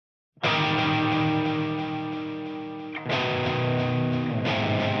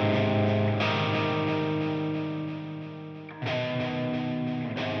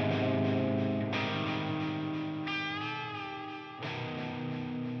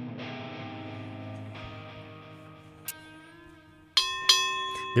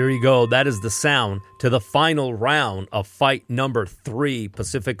There you go. That is the sound to the final round of fight number 3,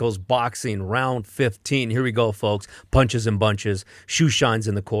 Pacifico's Boxing, round 15. Here we go, folks. Punches and bunches, shoe shines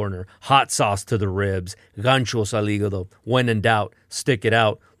in the corner, hot sauce to the ribs, ganchos al hígado. When in doubt, stick it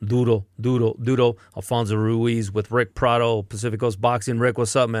out. Duro, duro, duro. Alfonso Ruiz with Rick Prado, Pacifico's Boxing. Rick,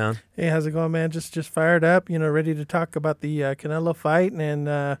 what's up, man? Hey, how's it going, man? Just fired up, ready to talk about the Canelo fight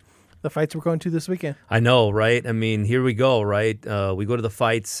and the fights we're going to this weekend. I know, right? I mean, here we go, right? We go to the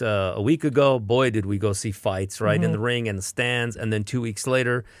fights a week ago. Boy, did we go see fights, right? In the ring and the stands. And then 2 weeks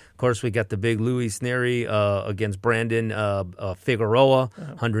later, of course, we got the big Luis Nery against Brandon Figueroa,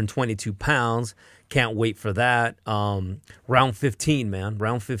 122 pounds. Can't wait for that. Round 15, man.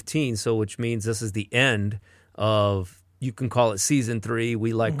 Round 15, so which means this is the end of, you can call it season 3.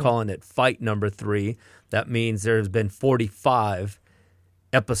 We like calling it fight number 3. That means there's been 45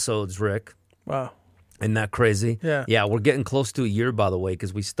 episodes, Rick. Wow. Isn't that crazy? Yeah. Yeah, we're getting close to a year, by the way,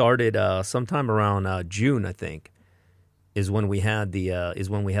 because we started sometime around June, I think, is when we had the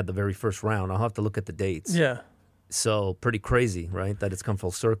very first round. I'll have to look at the dates. Yeah. So pretty crazy, right? That it's come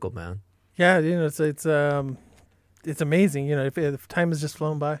full circle, man. Yeah, it's amazing. If time has just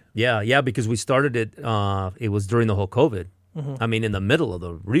flown by. Yeah, because we started it. It was during the whole COVID. I mean, in the middle of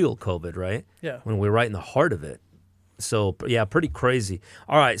the real COVID, right? Yeah. When we were right in the heart of it. So, yeah, pretty crazy.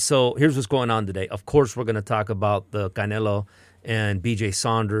 All right, so here's what's going on today. Of course, we're going to talk about the Canelo and BJ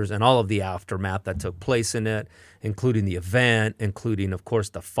Saunders and all of the aftermath that took place in it, including the event, including, of course,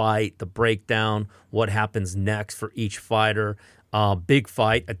 the fight, the breakdown, what happens next for each fighter. Big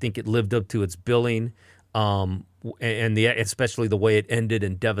fight. I think it lived up to its billing, and especially the way it ended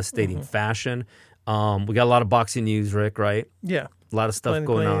in devastating fashion. We got a lot of boxing news, Rick, right? Yeah. A lot of stuff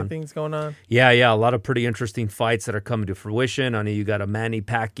going on. Things going on. Yeah. A lot of pretty interesting fights that are coming to fruition. I know you got a Manny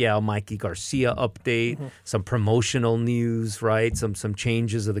Pacquiao, Mikey Garcia update, some promotional news, right? Some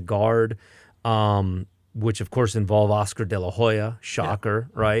changes of the guard, which of course involve Oscar De La Hoya. Shocker,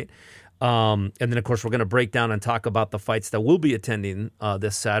 right? And then of course we're going to break down and talk about the fights that we'll be attending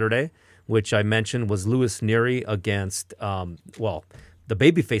this Saturday, which I mentioned was Luis Nery against the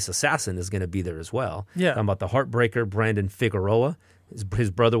babyface assassin is going to be there as well. Yeah. Talking about the heartbreaker, Brandon Figueroa.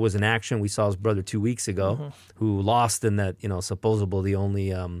 His brother was in action. We saw his brother 2 weeks ago, who lost in that, supposedly the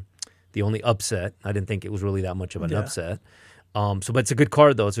only upset. I didn't think it was really that much of an upset. But it's a good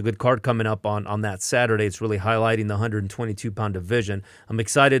card, though. It's a good card coming up on that Saturday. It's really highlighting the 122-pound division. I'm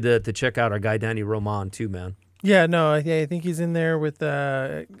excited to check out our guy, Danny Roman, too, man. Yeah, no, I think he's in there with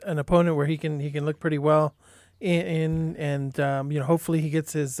an opponent where he can look pretty well. And hopefully he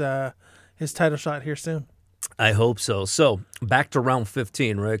gets his title shot here soon. I hope so. So back to round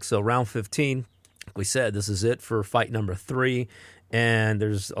 15, Rick. So round 15, like we said, this is it for fight number 3, and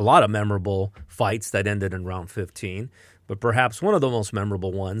there's a lot of memorable fights that ended in round 15. But perhaps one of the most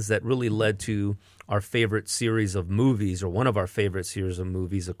memorable ones that really led to our favorite series of movies, or one of our favorite series of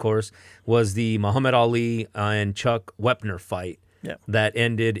movies, of course, was the Muhammad Ali and Chuck Wepner fight. Yeah. That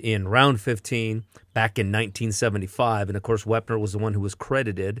ended in round 15 back in 1975. And, of course, Wepner was the one who was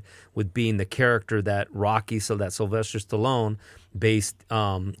credited with being the character that Sylvester Stallone based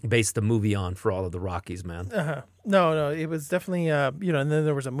the movie on for all of the Rockies, man. No, it was definitely, and then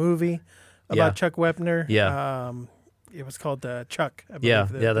there was a movie about Chuck Wepner. Yeah. It was called Chuck, I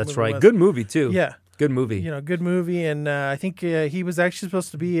believe. Yeah, that's right. Good movie, too. Yeah. Good movie. Good movie. And I think he was actually supposed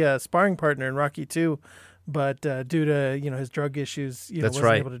to be a sparring partner in Rocky 2. But due to his drug issues, wasn't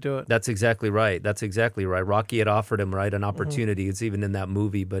able to do it. That's exactly right. Rocky had offered him an opportunity. It's even in that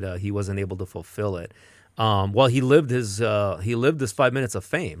movie, but he wasn't able to fulfill it. He lived his 5 minutes of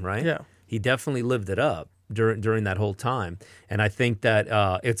fame, right? Yeah, he definitely lived it up during that whole time. And I think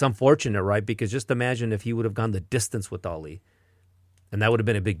that it's unfortunate, right? Because just imagine if he would have gone the distance with Ali, and that would have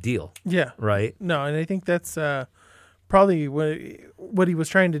been a big deal. Yeah, right. No, and I think that's probably what he was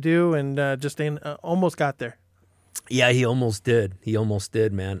trying to do, and almost got there. Yeah, he almost did.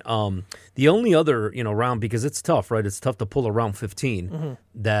 Man. The only other round, because it's tough, right? It's tough to pull a round 15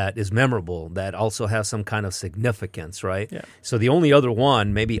 that is memorable, that also has some kind of significance, right? Yeah. So the only other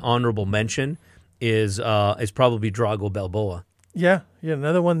one, maybe honorable mention, is probably Drago Balboa. Yeah,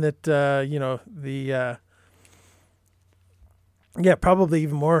 another one that probably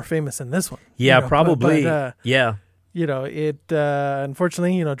even more famous than this one. Yeah, probably. Yeah.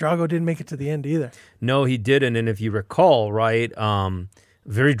 Unfortunately, Drago didn't make it to the end either. No, he didn't. And if you recall, right,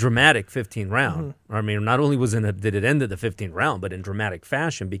 very dramatic 15 round. I mean, not only did it end at the 15th round, but in dramatic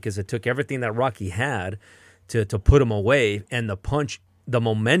fashion, because it took everything that Rocky had to put him away, and the punch, the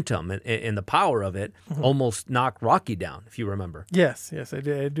momentum and the power of it almost knocked Rocky down, if you remember. Yes,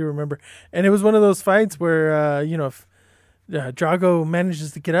 I do remember. And it was one of those fights where, if Drago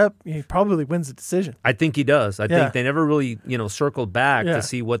manages to get up, he probably wins the decision. I think he does. I think they never really, circled back to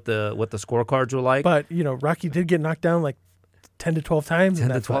see what the scorecards were like. But, Rocky did get knocked down like 10 to 12 times. 10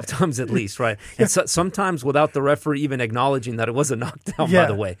 to 12 times at least, right? And sometimes without the referee even acknowledging that it was a knockdown, by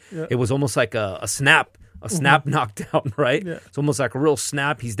the way. Yeah. It was almost like a snap. A snap knockdown, right? Yeah. It's almost like a real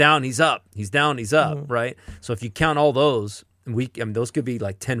snap. He's down, he's up. He's down, he's up, right? So if you count all those, those could be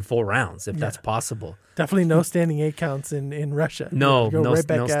like 10-4 rounds if that's possible. Definitely no standing 8 counts in Russia. No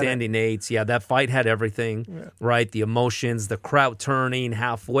standing 8s. Yeah, that fight had everything, right? The emotions, the crowd turning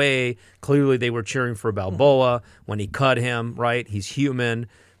halfway. Clearly they were cheering for Balboa when he cut him, right? He's human.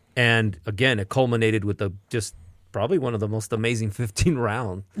 And again, it culminated with just probably one of the most amazing 15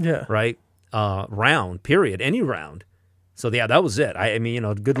 round, right? Round, period, any round. So, that was it. I mean,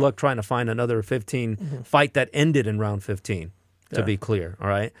 good luck trying to find another 15 fight that ended in round 15, to be clear, all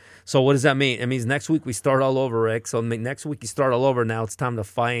right? So, what does that mean? It means next week we start all over, Rick. So, next week you start all over. Now it's time to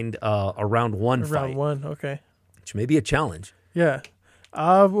find a round 1 fight. Round 1, okay. Which may be a challenge. Yeah.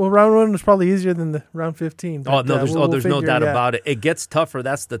 Well, round 1 was probably easier than the round 15. But, there's no doubt about it. It gets tougher.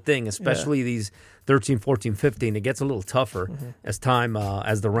 That's the thing, especially these 13, 14, 15. It gets a little tougher as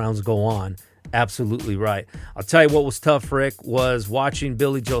the rounds go on. Absolutely right. I'll tell you what was tough, Rick, was watching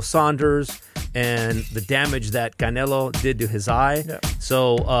Billy Joe Saunders and the damage that Canelo did to his eye. Yeah.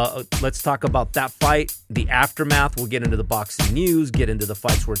 So let's talk about that fight, the aftermath. We'll get into the boxing news, get into the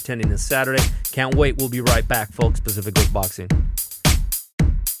fights we're attending this Saturday. Can't wait. We'll be right back, folks. Pacific Coast Boxing.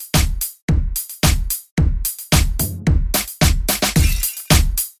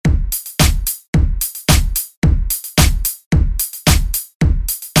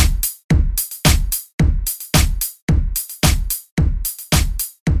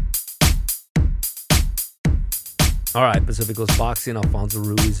 All right, Pacific Coast Boxing, Alfonso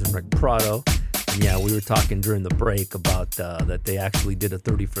Ruiz and Rick Prado. And we were talking during the break about that they actually did a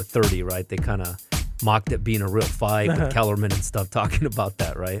 30 for 30, right? They kind of mocked it being a real fight with Kellerman and stuff, talking about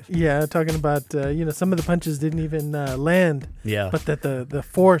that, right? Yeah, talking about, some of the punches didn't even land. Yeah. But that the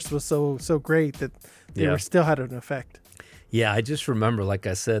force was so great that they were still had an effect. Yeah, I just remember, like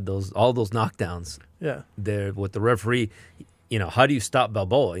I said, all those knockdowns. Yeah. There with the referee. How do you stop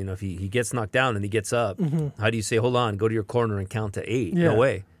Balboa? If he gets knocked down and he gets up, how do you say, hold on, go to your corner and count to 8? Yeah. No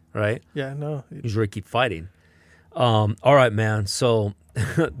way, right? Yeah, no. You just really keep fighting. All right, man. So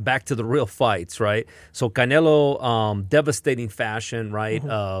back to the real fights, right? So Canelo, devastating fashion, right?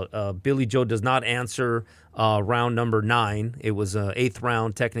 Billy Joe does not answer round number 9. It was 8th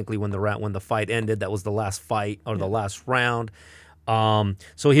round, technically, when the fight ended. That was the last fight or the last round.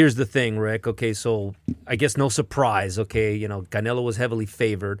 So here's the thing, Rick. Okay, so I guess no surprise. Okay, Canelo was heavily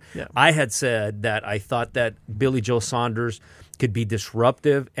favored. Yeah. I had said that I thought that Billy Joe Saunders could be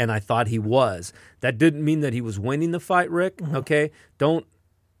disruptive, and I thought he was. That didn't mean that he was winning the fight, Rick. Okay,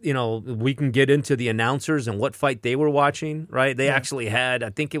 we can get into the announcers and what fight they were watching, right? They actually had,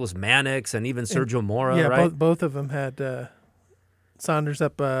 I think it was Mannix and even Sergio Mora, right? Both of them had Saunders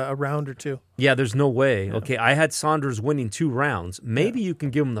up a round or 2. Yeah, there's no way. Yeah. Okay, I had Saunders winning 2 rounds. Maybe you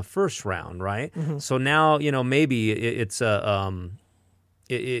can give him the first round, right? So now, maybe it's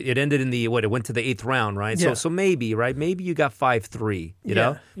it ended in it went to the 8th round, right? Yeah. So maybe, right? Maybe you got 5-3, you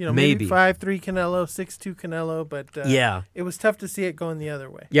know? Maybe 5-3 Canelo, 6-2 Canelo, but it was tough to see it going the other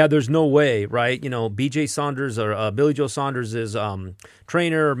way. Yeah, there's no way, right? BJ Saunders or Billy Joe Saunders'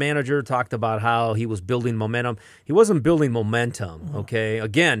 trainer or manager talked about how he was building momentum. He wasn't building momentum, okay?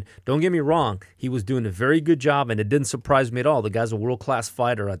 Again, don't get me wrong. He was doing a very good job, and it didn't surprise me at all. The guy's a world-class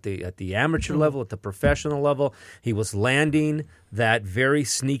fighter at the amateur level, at the professional level. He was landing that very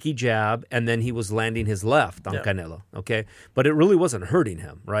sneaky jab, and then he was landing his left on Canelo, okay? But it really wasn't hurting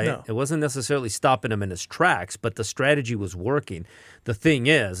him, right? No. It wasn't necessarily stopping him in his tracks, but the strategy was working. The thing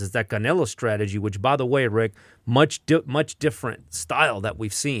is that Canelo's strategy, which, by the way, Rick, much different style that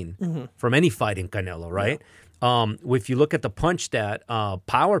we've seen from any fight in Canelo, right? Yeah. If you look at the punch stat,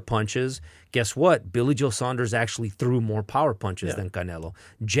 power punches, guess what? Billy Joe Saunders actually threw more power punches than Canelo.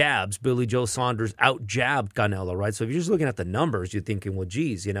 Jabs, Billy Joe Saunders out-jabbed Canelo, right? So if you're just looking at the numbers, you're thinking, well,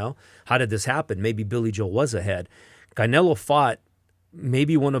 geez, how did this happen? Maybe Billy Joe was ahead. Canelo fought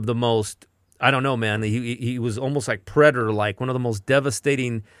maybe one of the most, I don't know, man, he was almost like Predator-like, one of the most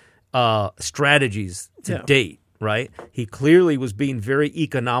devastating strategies to date, right? He clearly was being very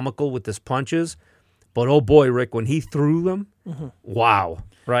economical with his punches. But, oh, boy, Rick, when he threw them, wow,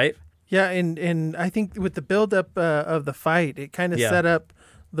 right? Yeah, and I think with the buildup of the fight, it kind of set up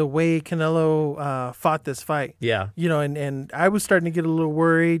the way Canelo fought this fight. Yeah. And I was starting to get a little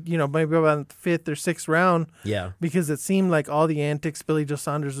worried, maybe about the 5th or 6th round. Yeah. Because it seemed like all the antics Billy Joe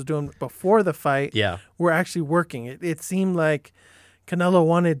Saunders was doing before the fight were actually working. It seemed like Canelo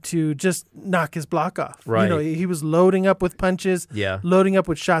wanted to just knock his block off. Right. He was loading up with punches, loading up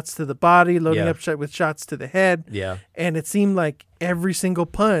with shots to the body, loading up with shots to the head. Yeah. And it seemed like every single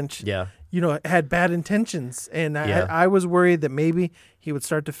punch had bad intentions. And I was worried that maybe he would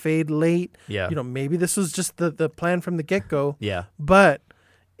start to fade late. Yeah. Maybe this was just the plan from the get-go. Yeah. But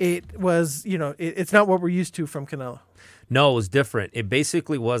it was, it's not what we're used to from Canelo. No, it was different. It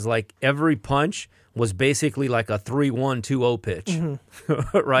basically was like every punch was basically like a 3-1-2-0 pitch,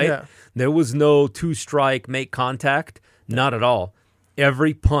 right? Yeah. There was no 2-strike, make contact, not at all.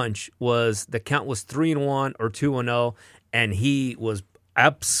 Every punch the count was 3-1 or 2-0, and he was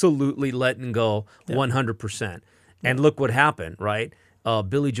absolutely letting go 100%. And look what happened, right?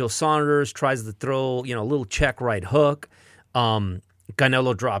 Billy Joe Saunders tries to throw, a little check right hook.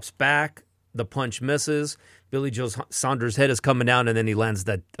 Canelo drops back. The punch misses. Billy Joe Saunders' head is coming down, and then he lands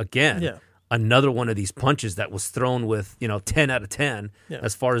that again. Yeah. Another one of these punches that was thrown with, 10 out of 10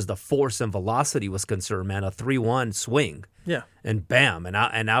 as far as the force and velocity was concerned, man. A 3-1 swing. Yeah. And bam, and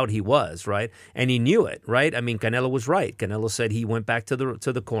out he was, right? And he knew it, right? I mean, Canelo was right. Canelo said he went back to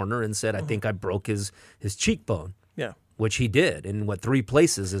the corner and said, I think I broke his cheekbone. Yeah. Which he did in 3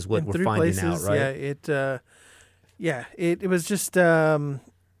 places is what we're finding out, right? Yeah, it was just since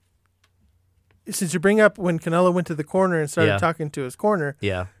you bring up when Canelo went to the corner and started talking to his corner.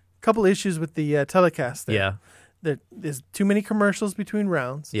 Yeah. Couple issues with the telecast there. Yeah. There's too many commercials between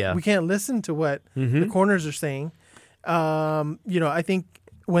rounds. Yeah. We can't listen to what the corners are saying. I think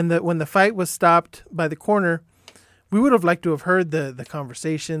when the fight was stopped by the corner, we would have liked to have heard the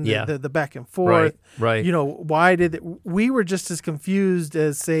conversation, the back and forth. Right. Why we were just as confused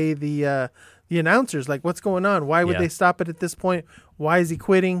as, say, the announcers. Like, what's going on? Why would they stop it at this point? Why is he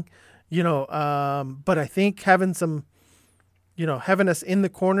quitting? But I think having us in the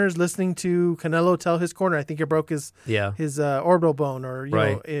corners listening to Canelo tell his corner, I think it broke his orbital bone, or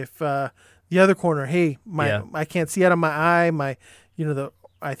if the other corner, hey, I can't see out of my eye,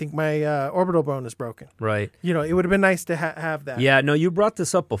 I think my orbital bone is broken. Right. It would have been nice to have that. Yeah, no, you brought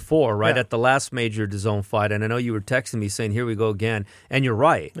this up before, right, at the last major DAZN fight, and I know you were texting me saying, here we go again, and you're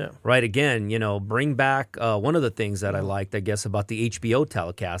right. Yeah. Right, again, bring back one of the things that I liked, I guess, about the HBO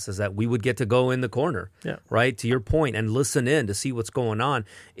telecast is that we would get to go in the corner, right, to your point, and listen in to see what's going on.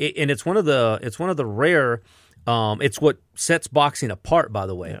 And it's one of the rare, it's what sets boxing apart, by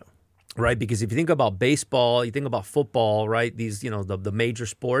the way. Yeah. Right, because if you think about baseball, you think about football, right? These, the major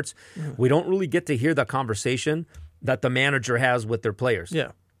sports, we don't really get to hear the conversation that the manager has with their players.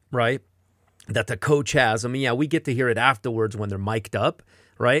 Yeah, right. That the coach has. I mean, we get to hear it afterwards when they're mic'd up,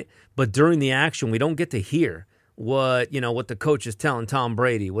 right? But during the action, we don't get to hear what the coach is telling Tom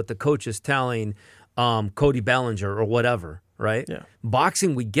Brady, what the coach is telling Cody Bellinger or whatever, right? Yeah.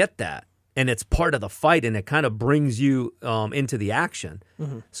 Boxing, we get that. And it's part of the fight, and it kind of brings you into the action.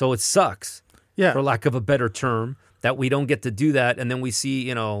 Mm-hmm. So it sucks, for lack of a better term, that we don't get to do that. And then we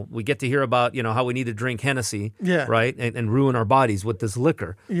see, we get to hear about, how we need to drink Hennessy, right, and ruin our bodies with this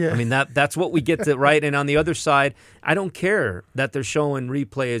liquor. Yeah. I mean, that's what we get to, right? And on the other side, I don't care that they're showing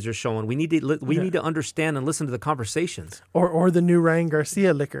replays or showing. We need to understand and listen to the conversations. Or the new Ryan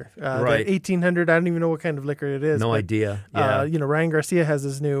Garcia liquor, right? 1800. I don't even know what kind of liquor it is. No idea. Yeah. Ryan Garcia has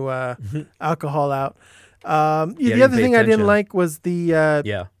his new alcohol out. The other thing I didn't like was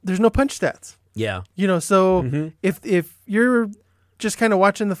there's no punch stats. Yeah. So if you're just kind of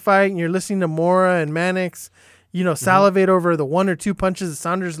watching the fight and you're listening to Mora and Mannix, salivate over the 1 or 2 punches that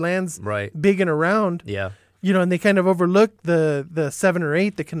Saunders lands big and around. Yeah. And they kind of overlook the 7 or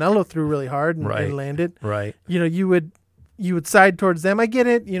 8 that Canelo threw really hard and landed. Right. You would side towards them. I get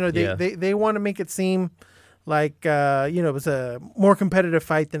it. They want to make it seem like it was a more competitive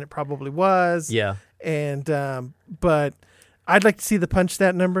fight than it probably was. Yeah. And but I'd like to see the punch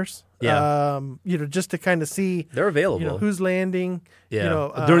stat numbers. Yeah. Just to kind of see they're available. Who's landing.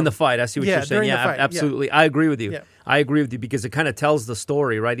 Yeah. During the fight, I see what you're saying. Yeah, fight, absolutely. Yeah. I agree with you. Yeah. I agree with you because it kind of tells the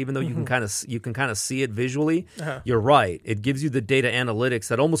story, right? Even though you can kind of see it visually. You're right. It gives you the data analytics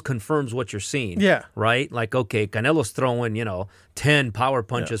that almost confirms what you're seeing. Yeah. Right. Like, okay, Canelo's throwing 10 power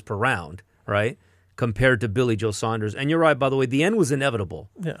punches per round, right? Compared to Billy Joe Saunders. And you're right, by the way, the end was inevitable.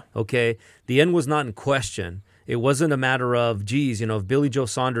 Yeah. Okay? The end was not in question. It wasn't a matter of, geez, if Billy Joe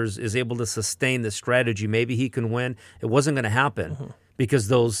Saunders is able to sustain this strategy, maybe he can win. It wasn't going to happen because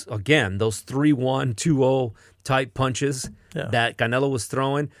those 3-1, 2-0 type punches that Canelo was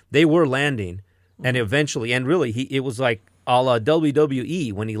throwing, they were landing. And eventually, and really, it was like a la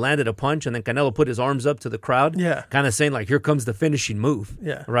WWE when he landed a punch and then Canelo put his arms up to the crowd, kind of saying like, here comes the finishing move,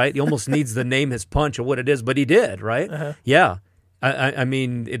 right? He almost needs to name his punch or what it is, but he did, right? Yeah. I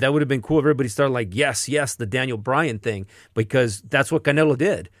mean, that would have been cool if everybody started like, yes, the Daniel Bryan thing, because that's what Canelo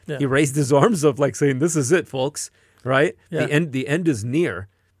did. Yeah. He raised his arms up like saying, this is it, folks, right? Yeah. The end is near.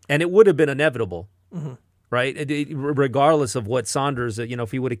 And it would have been inevitable, right? Regardless of what Saunders,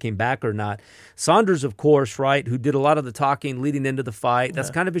 if he would have came back or not. Saunders, of course, right, who did a lot of the talking leading into the fight,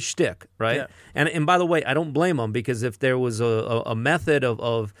 that's kind of his shtick, right? Yeah. And by the way, I don't blame him, because if there was a method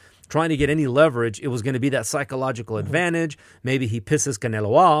of trying to get any leverage, it was going to be that psychological advantage. Maybe he pisses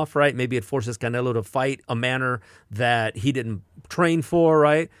Canelo off, right? Maybe it forces Canelo to fight a manner that he didn't train for,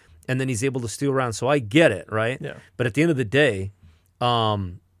 right? And then he's able to steal around. So I get it, right? Yeah. But at the end of the day, I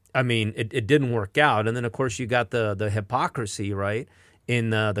mean, it didn't work out. And then, of course, you got the hypocrisy, right,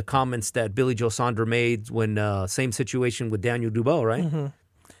 in the comments that Billy Joe Saunders made when same situation with Daniel Dubois, right? Mm-hmm.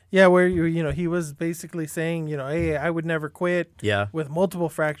 Yeah, where he was basically saying, hey, I would never quit. Yeah. With multiple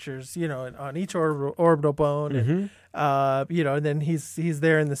fractures, on each orbital bone, and and then he's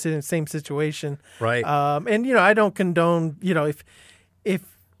there in the same situation, right? And I don't condone, if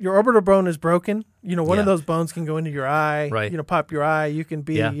your orbital bone is broken, one of those bones can go into your eye, right? Pop your eye. You can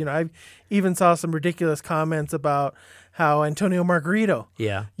be, I even saw some ridiculous comments about how Antonio Margarito,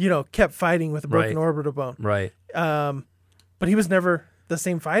 kept fighting with a broken orbital bone, right? But he was never the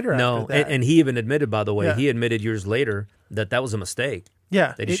same fighter after that. And he even admitted, by the way, he admitted years later that was a mistake.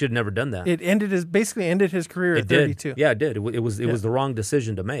 Yeah. That he should have never done that. It basically ended his career at 32. Yeah, it did. It was the wrong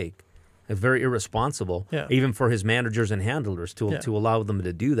decision to make. It's very irresponsible, even for his managers and handlers to allow them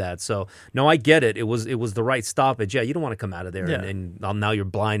to do that. So, no, I get it. It was the right stoppage. Yeah, you don't want to come out of there and now you're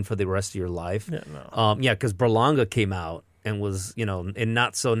blind for the rest of your life. Yeah, no. Because Berlanga came out and was, in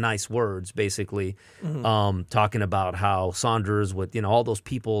not so nice words, basically, talking about how Saunders with, all those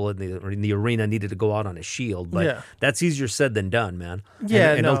people in the arena needed to go out on a shield. But that's easier said than done, man.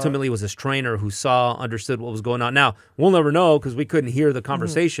 Yeah, and ultimately it was his trainer who understood what was going on. Now, we'll never know because we couldn't hear the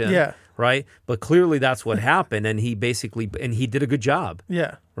conversation, right? But clearly that's what happened, and he did a good job.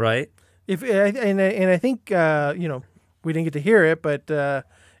 Yeah. Right? I think, we didn't get to hear it, but...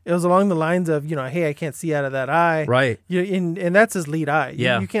 it was along the lines of, hey, I can't see out of that eye. Right. And that's his lead eye.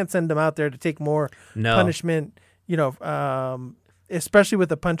 Yeah. You can't send him out there to take more punishment, especially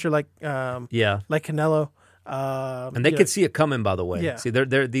with a puncher like Canelo. And they could see it coming, by the way. Yeah. See,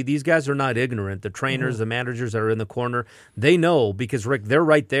 these guys are not ignorant. The trainers, the managers that are in the corner, they know because, Rick, they're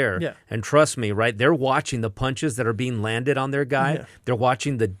right there. Yeah. And trust me, right, they're watching the punches that are being landed on their guy. Yeah. They're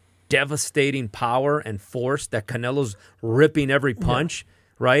watching the devastating power and force that Canelo's ripping every punch. Yeah.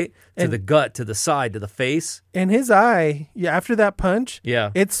 Right? To the gut, to the side, to the face. And his eye, after that punch,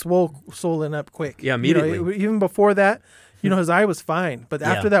 it's swollen up quick. Yeah, immediately. Even before that, his eye was fine. But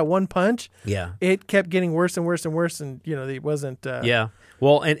after that one punch, it kept getting worse and worse and worse. And, it wasn't...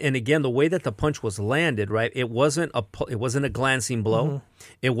 Well, and again, the way that the punch was landed, right? It wasn't a glancing blow. Mm-hmm.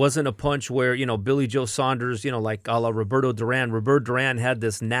 It wasn't a punch where, Billy Joe Saunders, like a la Roberto Duran. Roberto Duran had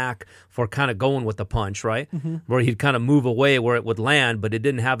this knack for kind of going with the punch, right? Mm-hmm. Where he'd kind of move away where it would land, but it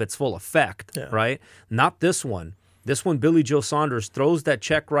didn't have its full effect, right? Not this one. This one, Billy Joe Saunders throws that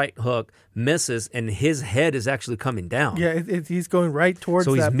check right hook, misses, and his head is actually coming down. Yeah, he's going right towards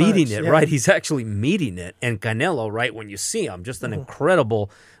that So he's meeting it, right? He's actually meeting it. And Canelo, right, when you see him, just an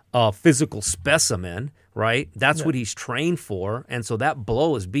incredible physical specimen, right? That's what he's trained for. And so that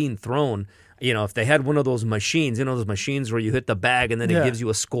blow is being thrown. If they had one of those machines, those machines where you hit the bag and then it gives you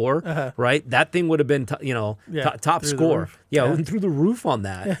a score, right? That thing would have been, top score. Went through the roof on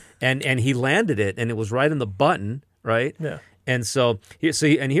that. Yeah. And he landed it, and it was right in the button. Right? Yeah. And so here's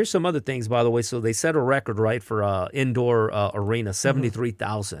some other things, by the way. So they set a record, right, for indoor arena,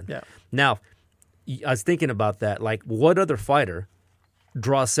 73,000. Yeah. Now, I was thinking about that. Like, what other fighter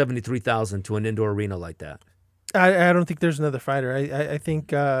draws 73,000 to an indoor arena like that? I don't think there's another fighter. I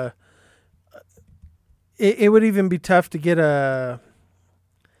think it would even be tough to get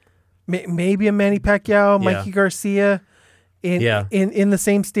maybe a Manny Pacquiao, Mikey Garcia. In the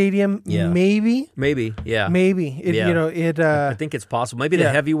same stadium, maybe, yeah, maybe. I think it's possible. Maybe the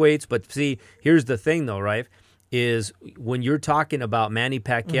heavyweights, but see, here's the thing, though, right? Is when you're talking about Manny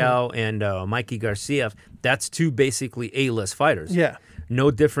Pacquiao and Mikey Garcia, that's two basically A-list fighters. Yeah, no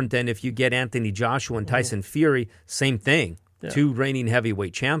different than if you get Anthony Joshua and Tyson Fury, same thing. Yeah. Two reigning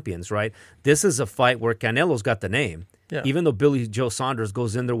heavyweight champions, right? This is a fight where Canelo's got the name. Yeah. Even though Billy Joe Saunders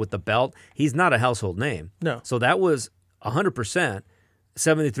goes in there with the belt, he's not a household name. No, so that was 100%,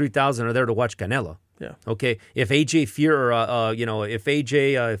 73,000 are there to watch Canelo. Yeah. Okay. If AJ Fury,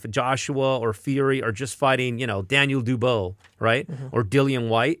 if Joshua or Fury are just fighting, Daniel Dubois, right, or Dillian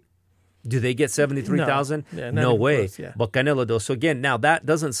White, do they get 73,000? No way. Close, yeah. But Canelo does. So again, now that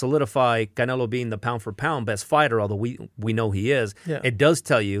doesn't solidify Canelo being the pound for pound best fighter, although we know he is. Yeah. It does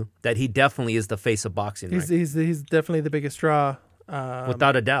tell you that he definitely is the face of boxing. He's definitely the biggest draw.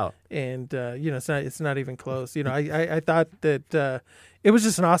 Without a doubt. And it's not even close. I thought that it was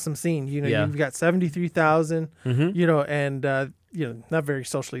just an awesome scene. You've got 73,000. And not very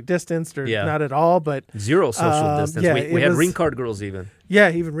socially distanced or not at all, but zero social distance. We had ring card girls even. Yeah,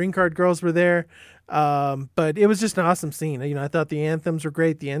 even ring card girls were there. But it was just an awesome scene. I thought the anthems were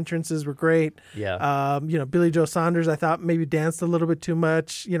great. The entrances were great. Yeah. Billy Joe Saunders, I thought maybe danced a little bit too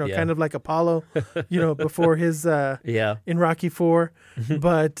much, kind of like Apollo, before his, in Rocky IV.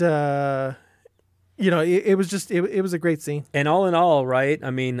 But, it was just, it was a great scene. And all in all, right,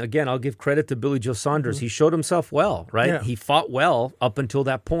 I mean, again, I'll give credit to Billy Joe Saunders. He showed himself well, right? Yeah. He fought well up until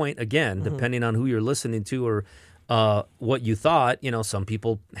that point. Again, depending on who you're listening to or what you thought, some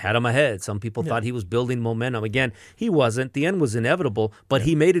people had him ahead. Some people thought he was building momentum. Again, he wasn't. The end was inevitable, but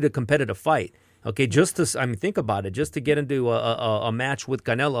he made it a competitive fight. Okay, think about it. Just to get into a match with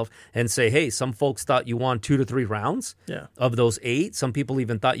Canelo and say, hey, some folks thought you won 2 to 3 rounds. Yeah. Of those 8, some people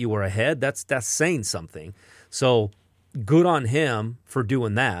even thought you were ahead. That's saying something. So good on him for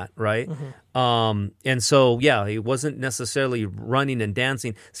doing that, right? And so, he wasn't necessarily running and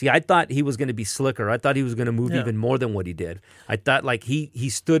dancing. See, I thought he was going to be slicker. I thought he was going to move even more than what he did. I thought he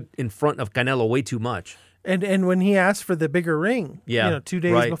stood in front of Canelo way too much. And when he asked for the bigger ring, 2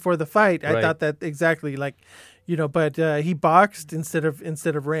 days before the fight, I thought that exactly but he boxed instead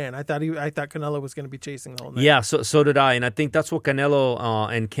of ran. I thought Canelo was going to be chasing the whole night. Yeah, so did I, and I think that's what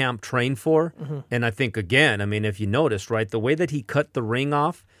Canelo and Camp trained for. And I think again, I mean, if you noticed, right, the way that he cut the ring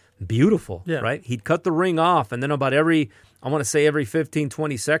off, beautiful, right? He'd cut the ring off, and then about every 15,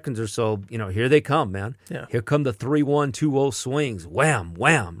 20 seconds or so, here they come, man. Yeah. Here come the 3-1, 2-0 swings. Wham,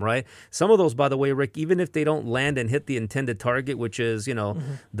 wham, right? Some of those, by the way, Rick, even if they don't land and hit the intended target, which is,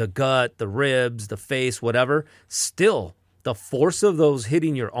 the gut, the ribs, the face, whatever, still, the force of those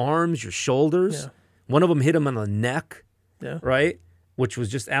hitting your arms, your shoulders, one of them hit him on the neck, right? Which was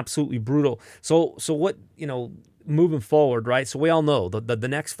just absolutely brutal. So what, moving forward, right? So we all know the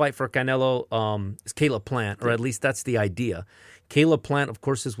next fight for Canelo is Caleb Plant, or at least that's the idea. Caleb Plant, of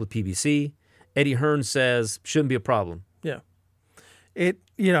course, is with PBC. Eddie Hearn says shouldn't be a problem. Yeah, it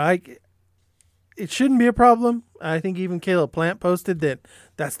shouldn't be a problem. I think even Caleb Plant posted that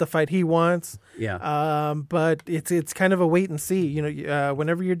that's the fight he wants. Yeah. But it's kind of a wait and see.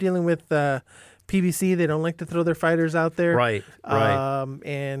 Whenever you're dealing with PBC, they don't like to throw their fighters out there. Right.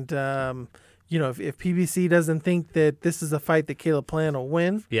 If PBC doesn't think that this is a fight that Caleb Plant will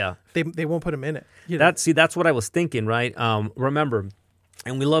win, they won't put him in it. That's what I was thinking, right? Remember,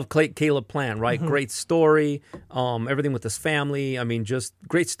 and we love Caleb Plant, right? Great story, everything with his family. I mean, just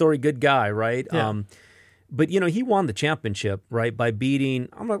great story, good guy, right? Yeah. But, he won the championship, right, by beating,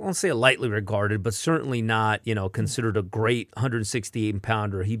 I'm not going to say a lightly regarded, but certainly not, considered a great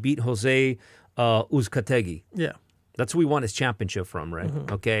 168-pounder. He beat Jose Uzcategui. Yeah. That's who we won his championship from, right?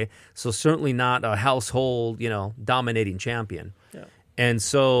 Okay? So certainly not a household, dominating champion. Yeah. And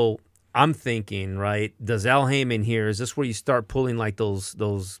so I'm thinking, right, does Al Heyman here, is this where you start pulling like those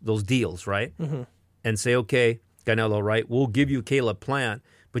deals, right? And say, okay, Canelo, right, we'll give you Caleb Plant,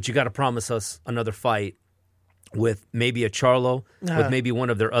 but you got to promise us another fight with maybe a Charlo, with maybe one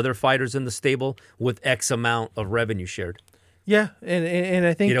of their other fighters in the stable, with X amount of revenue shared. Yeah, and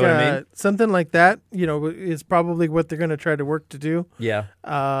I think something like that, is probably what they're going to try to work to do. Yeah.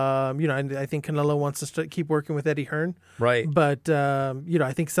 I think Canelo wants to keep working with Eddie Hearn. Right. But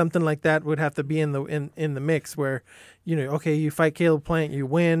I think something like that would have to be in the mix where, okay, you fight Caleb Plant, you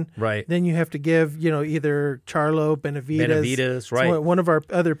win. Right. Then you have to give, either Charlo, Benavidez, right, one of our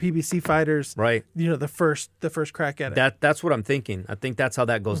other PBC fighters, right, the first crack at it. That's what I'm thinking. I think that's how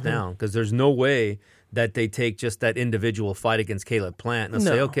that goes down, because there's no way that they take just that individual fight against Caleb Plant and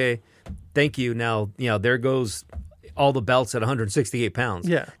say, okay, thank you. Now, there goes all the belts at 168 pounds.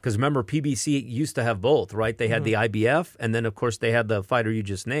 Yeah. Because remember, PBC used to have both, right? They had the IBF, and then, of course, they had the fighter you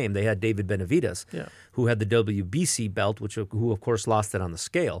just named. They had David Benavidez, who had the WBC belt, who, of course, lost it on the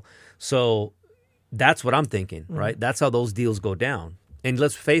scale. So that's what I'm thinking, right? That's how those deals go down. And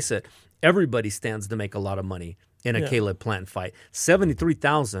let's face it, everybody stands to make a lot of money in a Caleb Plant fight.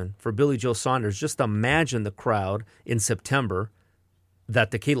 $73,000 for Billy Joe Saunders. Just imagine the crowd in September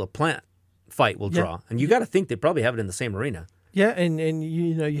that the Caleb Plant fight will draw. And you got to think they probably have it in the same arena. Yeah, and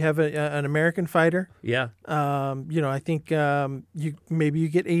you have an American fighter. Yeah. I think you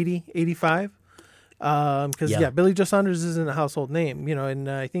get 80, 85. Billy Joe Saunders isn't a household name, and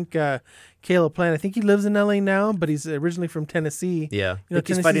I think Caleb Plant, I think he lives in LA now, but he's originally from Tennessee. Yeah, I think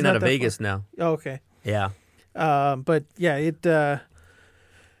he's fighting out of Vegas now. Oh, okay. Yeah. But yeah, it'll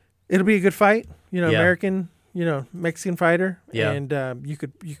be a good fight. American, Mexican fighter. Yeah. And you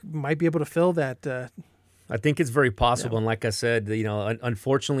might be able to fill that. I think it's very possible. Yeah. And like I said,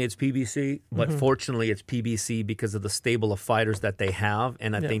 unfortunately it's PBC, but fortunately it's PBC because of the stable of fighters that they have.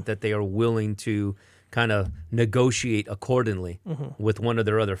 And I think that they are willing to kind of negotiate accordingly with one of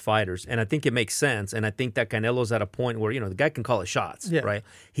their other fighters. And I think it makes sense. And I think that Canelo's at a point where, the guy can call his shots, right?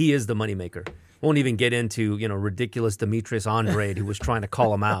 He is the moneymaker. Won't even get into, ridiculous Demetrius Andrade who was trying to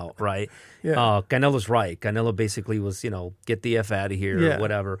call him out, right? Yeah. Canelo's right. Canelo basically was, get the F out of here or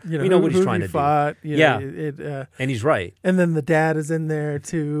whatever. We know what he's trying to do. And he's right. And then the dad is in there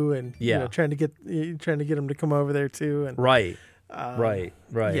too, and trying to get him to come over there too. And right. Yeah.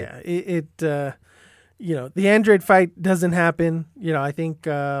 The Andrade fight doesn't happen. I think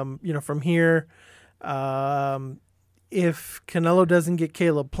from here, if Canelo doesn't get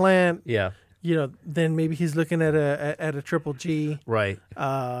Caleb Plant, then maybe he's looking at a Triple G. Right.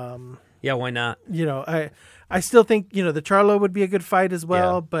 Why not? I still think, the Charlo would be a good fight as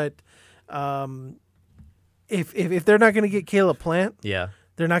well, but if they're not going to get Caleb Plant,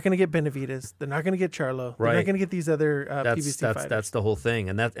 they're not going to get Benavidez. They're not going to get Charlo. They're not going to get these other PBC fighters. That's the whole thing,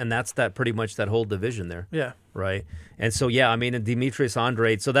 and that's that pretty much that whole division there. Yeah. Right. And so Demetrius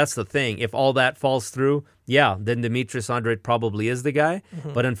Andrade. So that's the thing. If all that falls through, then Demetrius Andrade probably is the guy.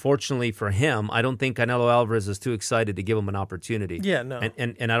 But unfortunately for him, I don't think Canelo Alvarez is too excited to give him an opportunity. Yeah. No.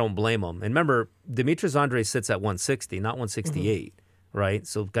 And I don't blame him. And remember, Demetrius Andrade sits at 160, not 168. Right.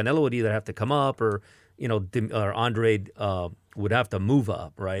 So Canelo would either have to come up or or Andrade would have to move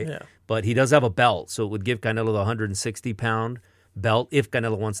up, right? Yeah. But he does have a belt, so it would give Canelo the 160-pound belt if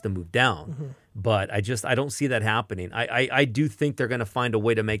Canelo wants to move down. But I don't see that happening. I do think they're going to find a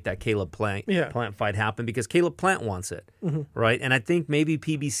way to make that Caleb Plant fight happen because Caleb Plant wants it, right? And I think maybe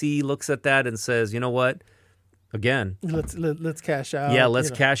PBC looks at that and says, you know what? Again, let's cash out. Yeah, let's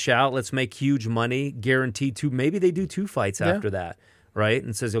cash out. Let's make huge money, guaranteed two. Maybe they do 2 fights after that. Right,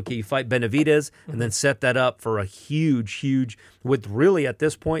 and says, okay, you fight Benavidez, and then set that up for a huge, with really at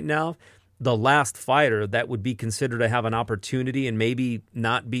this point now, the last fighter that would be considered to have an opportunity and maybe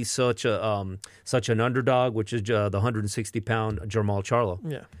not be such an underdog, which is the 160-pound Jermall Charlo.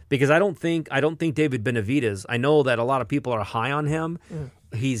 Yeah, because I don't think David Benavidez. I know that a lot of people are high on him.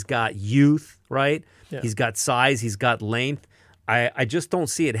 He's got youth, right? Yeah. He's got size. He's got length. I just don't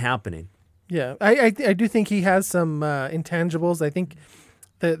see it happening. Yeah, I do think he has some intangibles. I think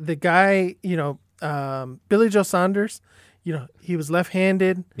the guy, Billy Joe Saunders, he was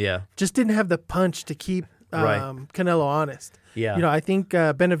left-handed. Yeah, just didn't have the punch to keep Canelo honest. Yeah, I think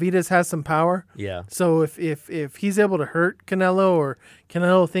Benavidez has some power. Yeah. So if he's able to hurt Canelo, or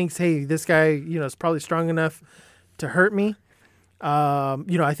Canelo thinks, hey, this guy, is probably strong enough to hurt me,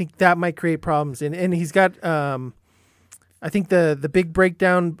 I think that might create problems. And he's got. I think the big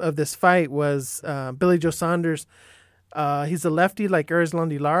breakdown of this fight was Billy Joe Saunders. He's a lefty like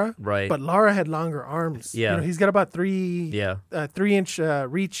Erislandy Lara, right? But Lara had longer arms. Yeah, he's got about 3-inch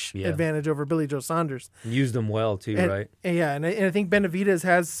reach advantage over Billy Joe Saunders. Used them well too, right? Yeah, and I think Benavidez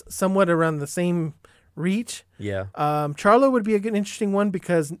has somewhat around the same reach. Yeah. Charlo would be a good interesting one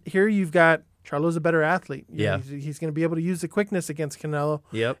because here you've got. Charlo's a better athlete. He's going to be able to use the quickness against Canelo.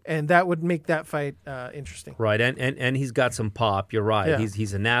 Yep. And that would make that fight interesting. Right, and he's got some pop. You're right. Yeah.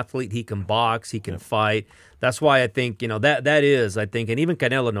 He's an athlete. He can box. He can fight. That's why I think, that is, I think, and even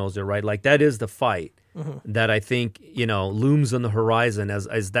Canelo knows it, right? Like, that is the fight that I think, looms on the horizon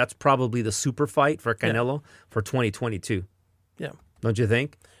as that's probably the super fight for Canelo for 2022. Yeah. Don't you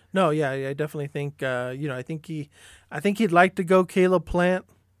think? No, yeah, I definitely think, I think he'd like to go Caleb Plant.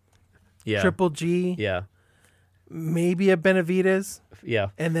 Yeah. Triple G. Yeah. Maybe a Benavidez. Yeah.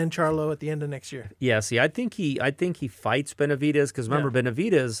 And then Charlo at the end of next year. Yeah, see, I think he fights Benavidez because remember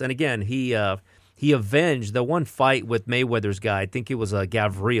Benavidez, and again, he avenged the one fight with Mayweather's guy. I think it was Ronald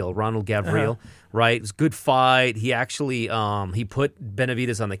Gavril, right? It was a good fight. He actually he put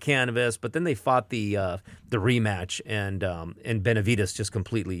Benavidez on the canvas, but then they fought the rematch and Benavidez just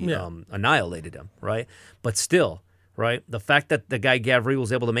completely annihilated him, right? But still, right? The fact that the guy Gavril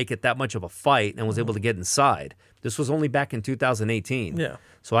was able to make it that much of a fight and was able to get inside. This was only back in 2018. Yeah.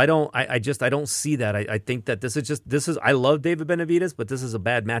 So I don't see that. I think that this is I love David Benavidez, but this is a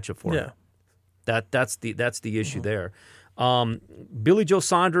bad matchup for him. That's the issue there. Billy Joe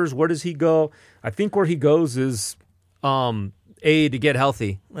Saunders, where does he go? I think where he goes is to get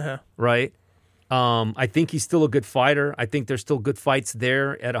healthy, right? I think he's still a good fighter. I think there's still good fights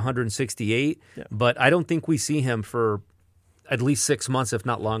there at 168, but I don't think we see him for at least 6 months, if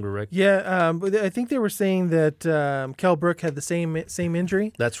not longer, Rick. Yeah, I think they were saying that Kell Brook had the same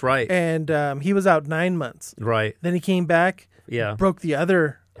injury. That's right. And he was out 9 months. Right. Then he came back, broke the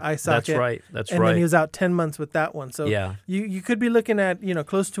other eye socket. That's right. That's and right. And then he was out 10 months with that one. So you could be looking at,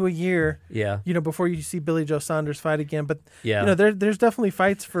 close to a year, before you see Billy Joe Saunders fight again. But, there's definitely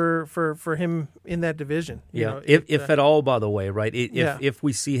fights for him in that division. If at all, by the way, right? If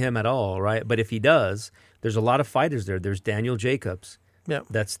we see him at all, right? But if he does, there's a lot of fighters there. There's Daniel Jacobs. Yeah.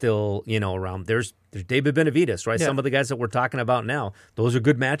 That's still, around. There's David Benavidez, right? Yeah. Some of the guys that we're talking about now, those are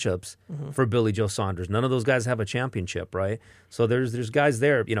good matchups for Billy Joe Saunders. None of those guys have a championship, right? So there's guys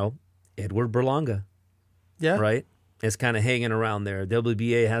there, Edward Berlanga. Yeah. Right? Is kind of hanging around there.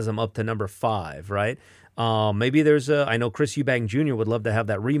 WBA has him up to number 5, right? Maybe I know Chris Eubank Jr. would love to have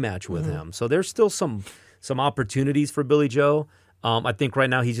that rematch with him. So there's still some opportunities for Billy Joe. I think right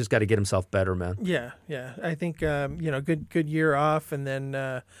now he's just got to get himself better, man. Yeah. I think good year off, and then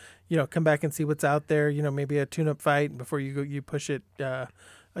come back and see what's out there. Maybe a tune-up fight before you push it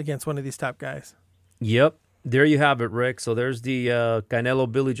against one of these top guys. Yep, there you have it, Rick. So there's the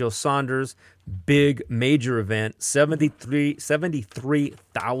Canelo Billy Joe Saunders big major event.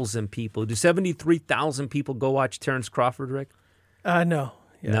 73,000 people. Do 73,000 people go watch Terrence Crawford, Rick? No.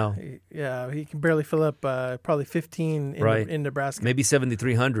 Yeah, no. He can barely fill up probably 15 in Nebraska. Maybe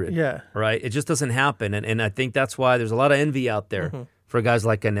 7,300. Yeah. Right? It just doesn't happen. And I think that's why there's a lot of envy out there for guys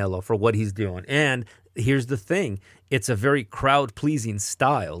like Canelo, for what he's doing. And here's the thing. It's a very crowd-pleasing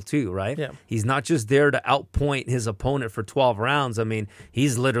style, too, right? Yeah. He's not just there to outpoint his opponent for 12 rounds. I mean,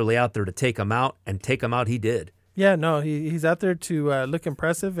 he's literally out there to take him out, and take him out he did. Yeah, no, he's out there to look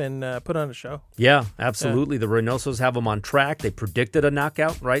impressive and put on a show. Yeah, absolutely. The Reynosos have him on track. They predicted a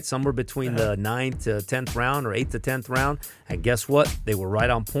knockout, right? Somewhere between the 9th to 10th round or 8th to 10th round. And guess what? They were right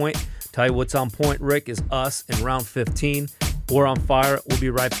on point. Tell you what's on point, Rick, is us in round 15. We're on fire. We'll be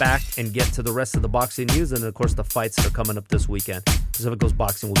right back and get to the rest of the boxing news and, of course, the fights that are coming up this weekend. Pacific Coast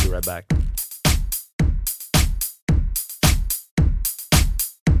Boxing, we'll be right back.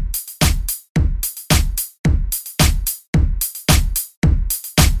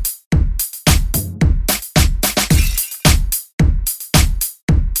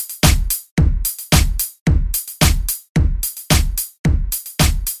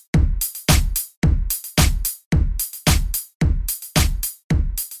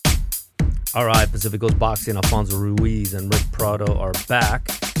 All right, Pacific Coast Boxing, Alfonso Ruiz and Rick Prado are back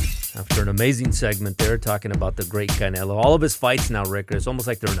after an amazing segment there talking about the great Canelo. All of his fights now, Rick, it's almost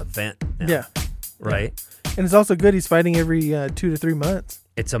like they're an event now. Yeah. Right? Yeah. And it's also good he's fighting every 2 to 3 months.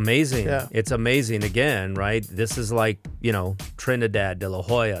 It's amazing. Yeah. It's amazing again, right? This is like, Trinidad, De La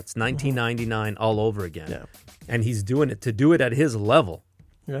Hoya. It's 1999 all over again. Yeah. And he's doing it to do it at his level,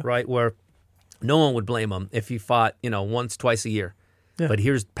 right? Where no one would blame him if he fought, once, twice a year. Yeah. But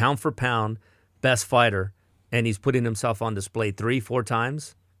here's pound for pound, best fighter, and he's putting himself on display 3-4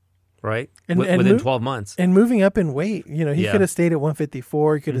 times, right? Within 12 months. And moving up in weight. He could have stayed at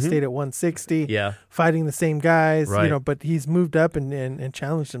 154. He could have stayed at 160. Yeah. Fighting the same guys, right. But he's moved up and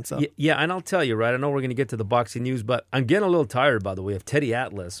challenged himself. Yeah, and I'll tell you, right, I know we're going to get to the boxing news, but I'm getting a little tired, by the way, of Teddy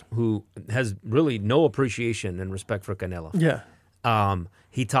Atlas, who has really no appreciation and respect for Canelo. Yeah.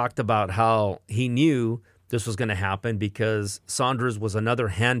 He talked about how he knew this was going to happen because Saunders was another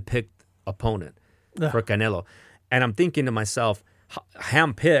hand-picked opponent for Canelo. And I'm thinking to myself,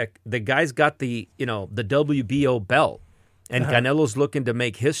 hand-picked, the guy's got the WBO belt. And Canelo's looking to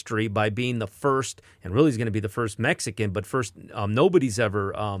make history by being the first, and really he's going to be the first Mexican, but first nobody's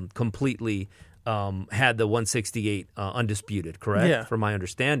ever completely had the 168 undisputed, correct? Yeah. From my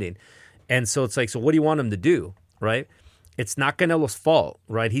understanding. And so it's like, so what do you want him to do, right? It's not Canelo's fault,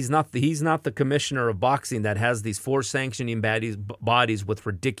 right? He's not the commissioner of boxing that has these 4 sanctioning bodies with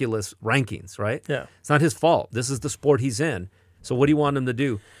ridiculous rankings, right? Yeah. It's not his fault. This is the sport he's in. So what do you want him to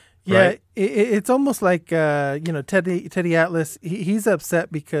do? Yeah, right? It's almost like, Teddy Atlas, he's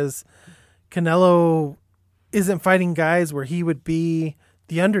upset because Canelo isn't fighting guys where he would be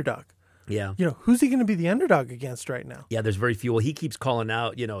the underdog. Yeah. Who's he going to be the underdog against right now? Yeah, there's very few. Well, he keeps calling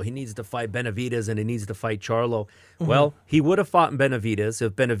out, he needs to fight Benavidez and he needs to fight Charlo. Mm-hmm. Well, he would have fought Benavidez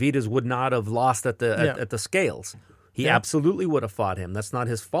if Benavidez would not have lost at the scales. He absolutely would have fought him. That's not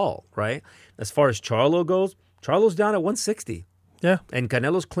his fault, right? As far as Charlo goes, Charlo's down at 160. Yeah. And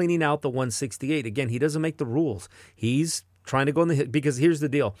Canelo's cleaning out the 168. Again, he doesn't make the rules. He's trying to go in the hit. Because here's the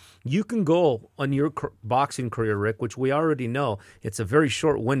deal. You can go on your boxing career, Rick, which we already know. It's a very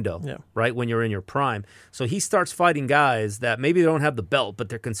short window, right, when you're in your prime. So he starts fighting guys that maybe they don't have the belt, but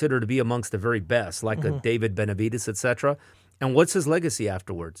they're considered to be amongst the very best, like a David Benavidez, etc. And what's his legacy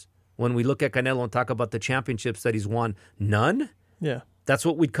afterwards? When we look at Canelo and talk about the championships that he's won, none? Yeah. That's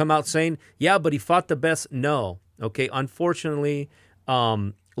what we'd come out saying? Yeah, but he fought the best? No. Okay, unfortunately,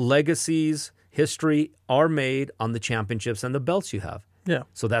 legacies, history are made on the championships and the belts you have. Yeah.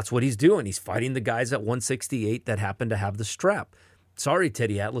 So that's what he's doing. He's fighting the guys at 168 that happen to have the strap. Sorry,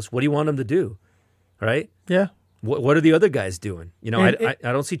 Teddy Atlas. What do you want him to do? Right? Yeah. What are the other guys doing? You know, I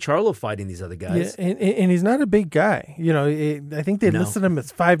don't see Charlo fighting these other guys. Yeah, and he's not a big guy. You know, I think they listed him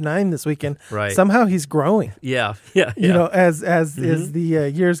as 5'9" this weekend. Right. Somehow he's growing. Yeah. You know, as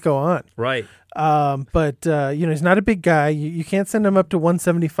the years go on. Right. But you know, he's not a big guy. You can't send him up to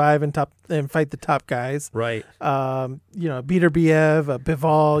 175 and fight the top guys. Right. You know, Beterbiev,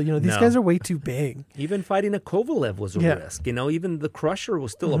 Bivol. You know, these guys are way too big. Even fighting a Kovalev was a risk. You know, even the Crusher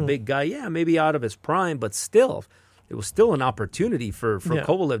was still a big guy. Yeah, maybe out of his prime, but still, it was still an opportunity for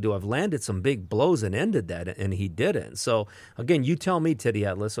Kovalev to have landed some big blows and ended that, and he didn't. So again, you tell me, Teddy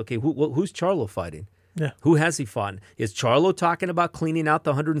Atlas. Okay, who's Charlo fighting? Yeah. Who has he fought? Is Charlo talking about cleaning out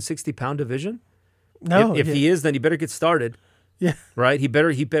the 160-pound division? No. If he is, then he better get started. Yeah. Right? He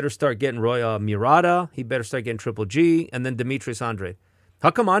better start getting Roy Murata. He better start getting Triple G, and then Demetrius Andre. How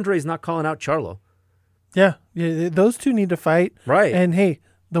come Andre's not calling out Charlo? Yeah. Those two need to fight. Right. And hey,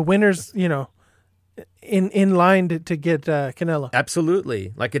 the winners, you know, in line to get Canelo.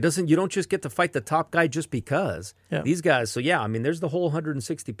 Absolutely. Like you don't just get to fight the top guy just because. Yeah. These guys. So yeah, I mean, there's the whole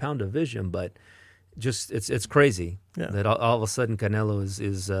 160-pound division, but just it's crazy that all of a sudden Canelo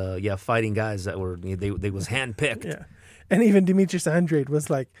is fighting guys that were they was handpicked. Yeah. And even Demetrius Andrade was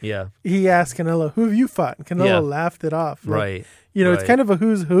like, he asked Canelo, "Who have you fought?" And Canelo laughed it off. Like, right. You know, it's kind of a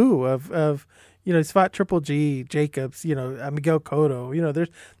who's who of you know, he's fought Triple G, Jacobs, you know, Miguel Cotto. You know, there's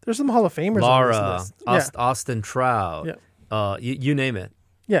some Hall of Famers Lara, on this list. Austin Trout. Yeah. You name it.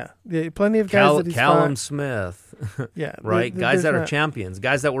 Yeah, plenty of guys that he's Callum fought. Smith. Yeah. Right? Guys that are champions,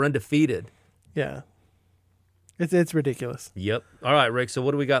 guys that were undefeated. Yeah. It's ridiculous. Yep. All right, Rick, so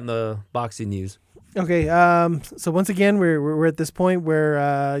what do we got in the boxing news? Okay, so once again, we're at this point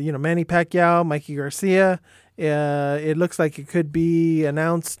where, you know, Manny Pacquiao, Mikey Garcia, it looks like it could be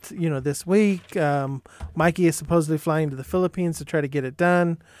announced, you know, this week. Mikey is supposedly flying to the Philippines to try to get it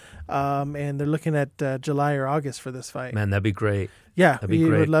done, and they're looking at July or August for this fight. Man, that'd be great. Yeah, we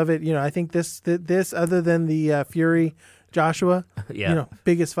would love it. You know, I think this other than the Fury Joshua, you know,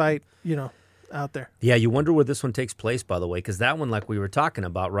 biggest fight, you know, out there. Yeah, you wonder where this one takes place, by the way, because that one, like we were talking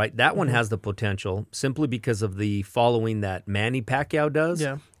about, right? That one has the potential simply because of the following that Manny Pacquiao does.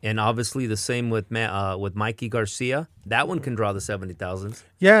 Yeah. And obviously the same with Mikey Garcia. That one can draw the 70,000s.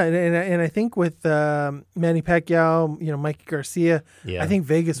 Yeah, and I think with Manny Pacquiao, you know, Mikey Garcia, I think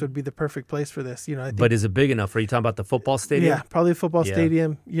Vegas would be the perfect place for this. You know, I think, but is it big enough? Are you talking about the football stadium? Yeah, probably a football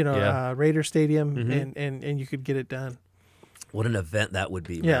stadium. You know, Raider Stadium, and you could get it done. What an event that would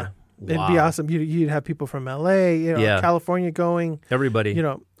be. Yeah. Man. It'd be awesome. You'd have people from LA, you know, California going. Everybody. You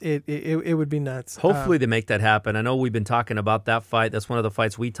know, it would be nuts. Hopefully they make that happen. I know we've been talking about that fight. That's one of the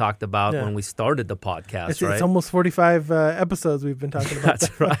fights we talked about when we started the podcast, right? It's almost 45 episodes we've been talking about.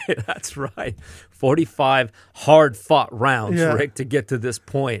 That's right. That's right. 45 hard-fought rounds, Rick, to get to this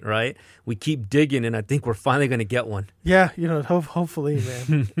point, right? We keep digging, and I think we're finally going to get one. Yeah, you know, hopefully,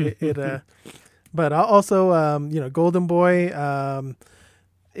 man. But also, you know, Golden Boy,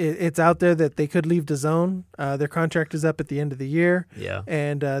 it's out there that they could leave DAZN. Their contract is up at the end of the year. Yeah.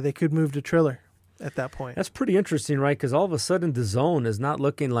 And they could move to Triller at that point. That's pretty interesting, right? Because all of a sudden DAZN is not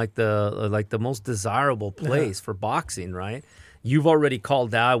looking like the most desirable place for boxing, right? You've already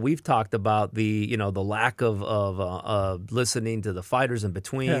called out. We've talked about the lack of listening to the fighters in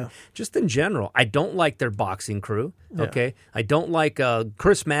between. Yeah. Just in general, I don't like their boxing crew. Okay, I don't like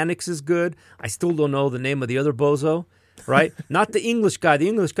Chris Mannix is good. I still don't know the name of the other bozo. Right? Not the English guy. The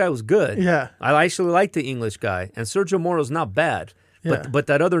English guy was good. Yeah. I actually like the English guy. And Sergio Moro's not bad. But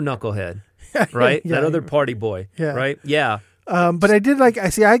that other knucklehead, right? That other party boy, right? Yeah. But I did like,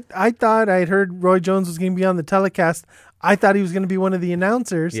 I thought I had heard Roy Jones was going to be on the telecast. I thought he was going to be one of the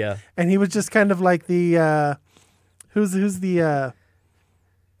announcers. Yeah. And he was just kind of like the, who's the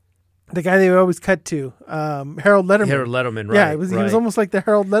guy they would always cut to, Harold Letterman. Harold Letterman, right? Yeah, he was almost like the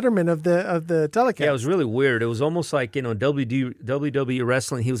Harold Letterman of the telecast. Yeah, it was really weird. It was almost like, WWE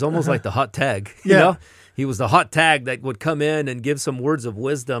wrestling. He was almost like the hot tag. You know? he was the hot tag that would come in and give some words of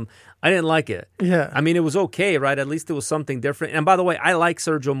wisdom. I didn't like it. Yeah. I mean, it was okay, right? At least it was something different. And by the way, I like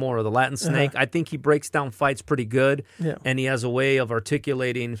Sergio Mora, the Latin Snake. I think he breaks down fights pretty good, and he has a way of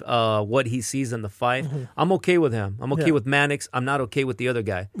articulating what he sees in the fight. I'm okay with him. I'm okay with Mannix. I'm not okay with the other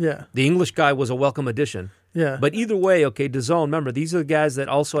guy. Yeah. The English guy was a welcome addition. Yeah. But either way, okay, DAZN, remember, these are the guys that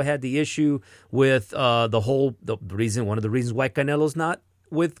also had the issue with one of the reasons why Canelo's not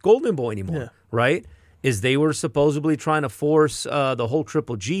with Golden Boy anymore, right? Is they were supposedly trying to force the whole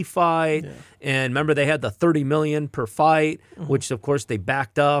Triple G fight. Yeah. And remember, they had the $30 million per fight, which, of course, they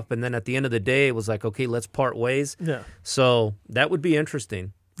backed up. And then at the end of the day, it was like, okay, let's part ways. Yeah. So that would be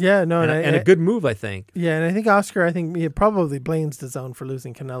interesting. Yeah, no. And a good move, I think. Yeah, and I think Oscar, he probably blames DAZN for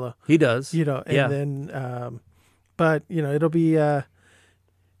losing Canelo. He does. And then, but, it'll be...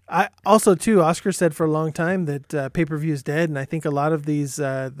 Oscar said for a long time that pay-per-view is dead, and I think a lot of these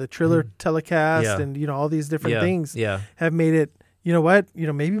the Triller telecast and all these different things have made it. You know what?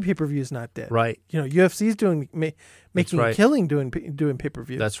 Maybe pay-per-view is not dead. Right. UFC's making a killing doing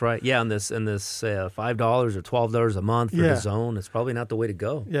pay-per-view. That's right. Yeah, and this $5 or $12 a month for DAZN, it's probably not the way to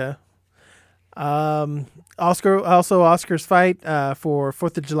go. Yeah. Oscar's fight for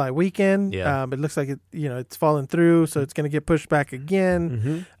 4th of July weekend. Yeah. It looks like it's fallen through, so it's going to get pushed back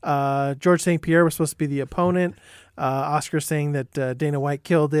again. George St. Pierre was supposed to be the opponent. Oscar's saying that Dana White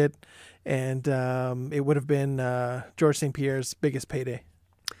killed it, and it would have been George St. Pierre's biggest payday.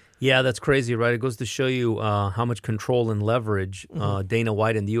 Yeah, that's crazy, right? It goes to show you how much control and leverage Dana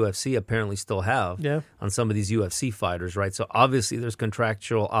White and the UFC apparently still have on some of these UFC fighters, right? So obviously there's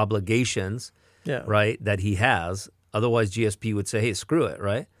contractual obligations, right, that he has. Otherwise, GSP would say, hey, screw it,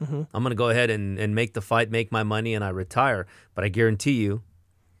 right? I'm going to go ahead and make the fight, make my money, and I retire. But I guarantee you,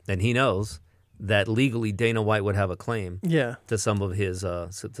 and he knows, that legally Dana White would have a claim to some of his, to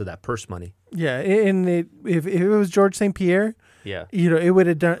that purse money. Yeah, and if it was George St. Pierre... Yeah, it would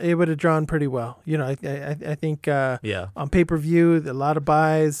have drawn pretty well. I think on pay-per-view, a lot of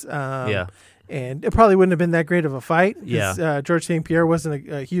buys. And it probably wouldn't have been that great of a fight. Yeah, George St. Pierre wasn't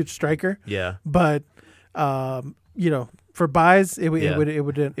a huge striker. Yeah, but for buys, it would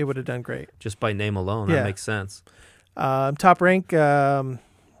have done great just by name alone. That makes sense. Top Rank,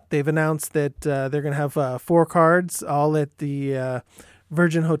 they've announced that they're going to have 4 cards, all at the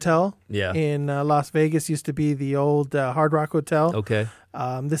Virgin Hotel in Las Vegas. Used to be the old Hard Rock Hotel. Okay.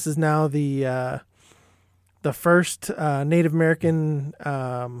 This is now the first Native American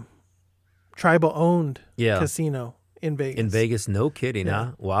tribal-owned casino in Vegas. In Vegas, no kidding,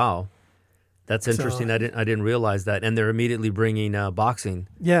 huh? Wow. That's interesting. So, I didn't realize that. And they're immediately bringing boxing.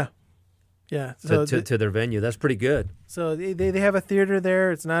 Yeah. So to their venue. That's pretty good. So they have a theater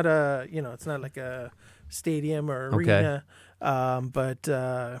there. It's not it's not like a stadium or arena. But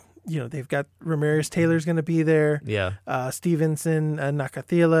they've got Ramirez Taylor's going to be there. Yeah. Stevenson,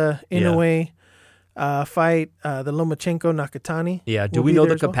 Nakathila, Inoue fight. The Lomachenko Nakatani. Yeah. Do we know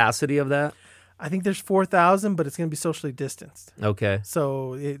the capacity of that? I think there's 4,000, but it's going to be socially distanced. Okay.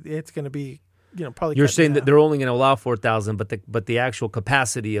 So it's going to be probably. You're saying that they're only going to allow 4,000, but the actual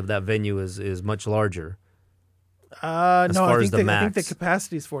capacity of that venue is much larger. No, I think the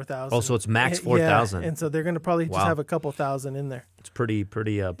capacity is 4,000. Oh, so it's max 4,000. Yeah, and so they're going to probably just have a couple thousand in there. It's pretty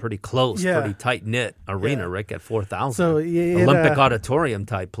close, pretty tight knit arena, Rick, at 4,000. So Olympic auditorium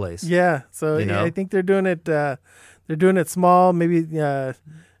type place. Yeah, so I think they're doing it. They're doing it small, maybe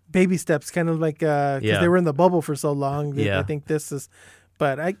baby steps, kind of like because they were in the bubble for so long. I think this is,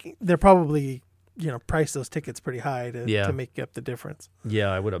 but they're probably price those tickets pretty high to make up the difference.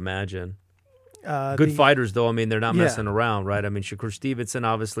 Yeah, I would imagine. Good fighters, though. I mean, they're not messing around, right? I mean, Shakur Stevenson,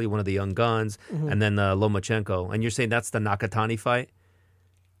 obviously one of the young guns, and then Lomachenko. And you're saying that's the Nakatani fight?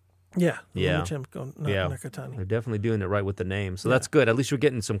 Yeah. Lomachenko, Nakatani. They're definitely doing it right with the name. So that's good. At least you're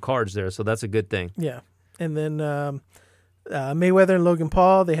getting some cards there, so that's a good thing. Yeah. And then Mayweather and Logan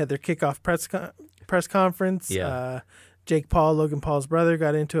Paul, they had their kickoff press conference. Yeah. Jake Paul, Logan Paul's brother,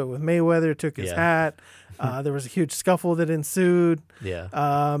 got into it with Mayweather, took his hat. There was a huge scuffle that ensued. Yeah.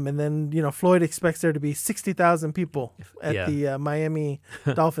 And then, Floyd expects there to be 60,000 people at the Miami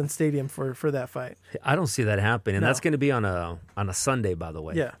Dolphins Stadium for that fight. I don't see that happening. And that's going to be on a Sunday, by the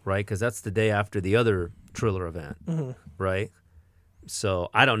way. Yeah. Right? Because that's the day after the other Triller event. Right? So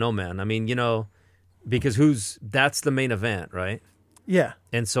I don't know, man. I mean, because that's the main event, right? Yeah.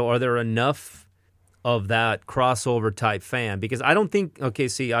 And so are there enough of that crossover type fan? Because I don't think,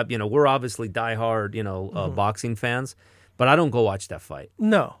 we're obviously diehard, boxing fans, but I don't go watch that fight.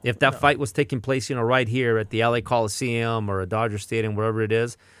 No. If that fight was taking place, right here at the LA Coliseum or a Dodger Stadium, wherever it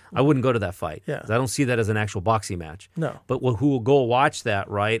is, I wouldn't go to that fight. Yeah. I don't see that as an actual boxing match. No. But who will go watch that,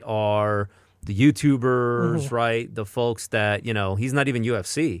 right, are the YouTubers, right? The folks that, he's not even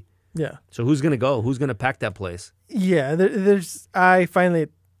UFC. Yeah. So who's going to go? Who's going to pack that place? Yeah, I find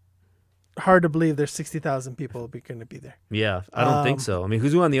it hard to believe there's 60,000 people going to be there. Yeah, I don't think so. I mean,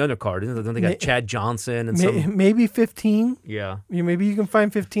 who's on the undercard? Don't they got Chad Johnson and maybe 15? Yeah. Maybe you can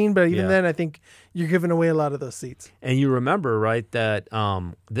find 15, but even then, I think you're giving away a lot of those seats. And you remember, right, that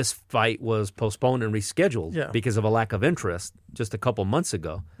this fight was postponed and rescheduled because of a lack of interest just a couple months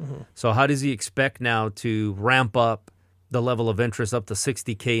ago. Mm-hmm. So how does he expect now to ramp up the level of interest up to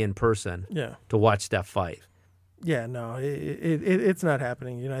 60K in person to watch that fight? Yeah, no, it's not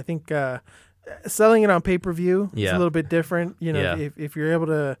happening. I think selling it on pay-per-view is a little bit different. If you're able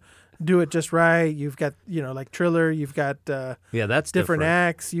to do it just right, you've got, like Triller, you've got that's different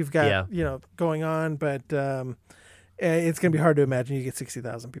acts, you've got, going on, but it's going to be hard to imagine you get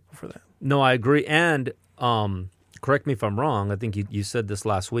 60,000 people for that. No, I agree. And correct me if I'm wrong, I think you said this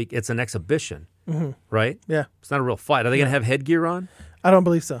last week, it's an exhibition, right? Yeah. It's not a real fight. Are they going to have headgear on? I don't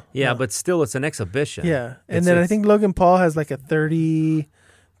believe so. Yeah, no. But still, it's an exhibition. Yeah, and then I think Logan Paul has like a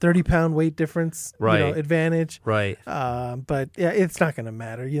 30-pound weight difference, advantage. Right. But yeah, it's not going to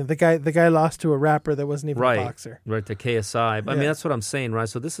matter. The guy lost to a rapper that wasn't even a boxer. Right, to KSI. But, I mean, that's what I'm saying, right?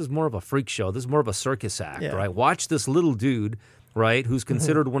 So this is more of a freak show. This is more of a circus act, right? Watch this little dude, right, who's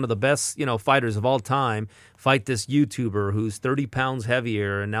considered one of the best, fighters of all time, fight this YouTuber who's 30 pounds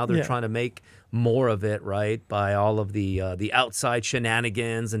heavier, and now they're trying to make more of it, right, by all of the outside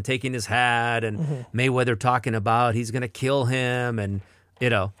shenanigans and taking his hat and Mayweather talking about he's going to kill him, and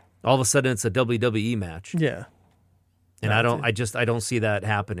all of a sudden it's a WWE match. Yeah. And I don't see that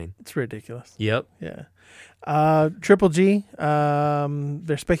happening. It's ridiculous. Yep. Yeah. Triple G,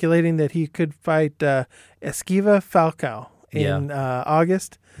 they're speculating that he could fight Esquiva Falcao in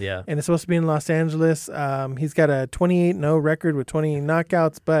August. Yeah. And it's supposed to be in Los Angeles. He's got a 28-0 record with 28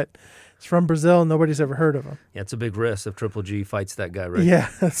 knockouts, but he's from Brazil. Nobody's ever heard of him. Yeah, it's a big risk if Triple G fights that guy, right? Yeah.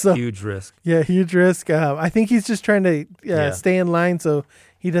 So, huge risk. Yeah, huge risk. I think he's just trying to stay in line so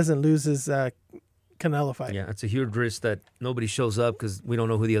he doesn't lose his Canelo fight. Yeah, it's a huge risk that nobody shows up because we don't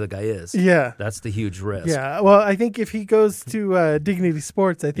know who the other guy is. Yeah. That's the huge risk. Yeah. Well, I think if he goes to Dignity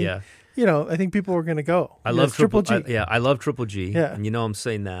Sports, I think... Yeah. I think people are going to go. I love Triple G. I love Triple G. Yeah. And I'm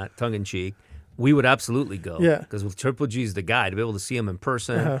saying that, tongue in cheek. We would absolutely go. Yeah. Because with Triple G's the guy, to be able to see him in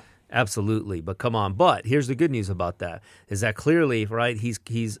person, absolutely. But come on. But here's the good news about that, is that clearly, right,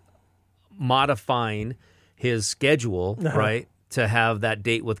 he's modifying his schedule, right, to have that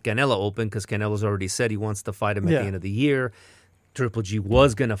date with Canelo open, because Canelo's already said he wants to fight him at the end of the year. Triple G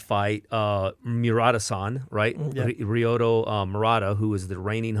was going to fight Murata-san, right? Yeah. Ryoto Murata, who is the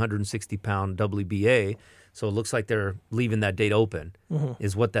reigning 160-pound WBA. So it looks like they're leaving that date open,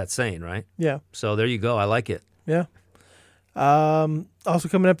 is what that's saying, right? Yeah. So there you go. I like it. Yeah. Also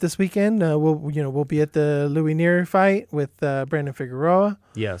coming up this weekend, we'll be at the Louis Neary fight with Brandon Figueroa.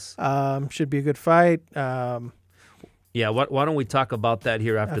 Yes. Should be a good fight. Yeah. Why don't we talk about that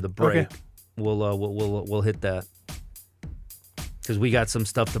here after the break? Okay. We'll hit that. Because we got some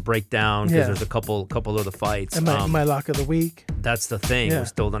stuff to break down. Because there's a couple of the fights. And my lock of the week. That's the thing. We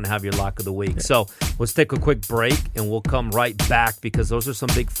still don't have your lock of the week. Yeah. So let's take a quick break, and we'll come right back because those are some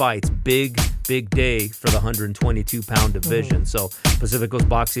big fights. Big day for the 122-pound division. So Pacific Coast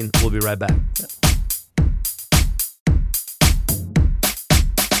Boxing. We'll be right back. Yeah.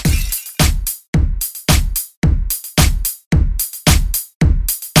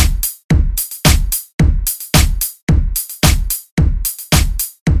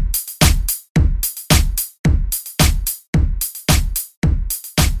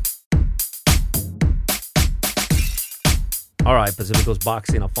 All right, Pacific Coast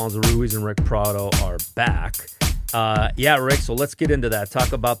Boxing, Alfonso Ruiz and Rick Prado are back. Rick, so let's get into that.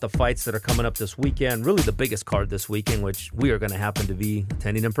 Talk about the fights that are coming up this weekend, really the biggest card this weekend, which we are going to happen to be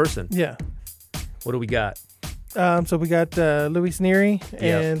attending in person. Yeah. What do we got? So we got Louis Neary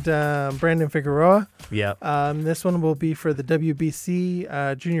and Brandon Figueroa. Yeah. This one will be for the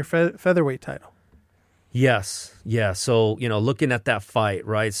WBC junior featherweight title. Yes. Yeah. So, looking at that fight,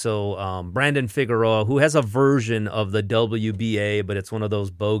 right? So, Brandon Figueroa, who has a version of the WBA, but it's one of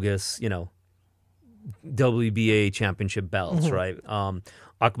those bogus, WBA championship belts, right?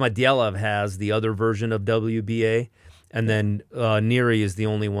 Akhmadiyalov has the other version of WBA, and then Neary is the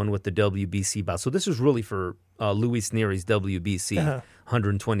only one with the WBC belt. So this is really for Louis Neary's WBC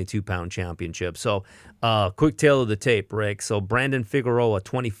 122-pound championship. So quick tale of the tape, Rick. So Brandon Figueroa,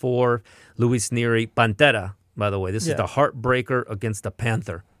 24, Louis Neary, Pantera, by the way. This is the Heartbreaker against the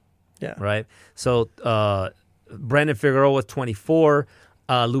Panther. Yeah. Right? So Brandon Figueroa, 24,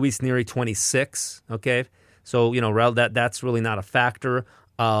 Louis Neary, 26, okay? So, that's really not a factor.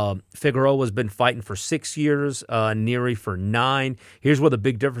 Figueroa's been fighting for 6 years, Nery for 9. Here's where the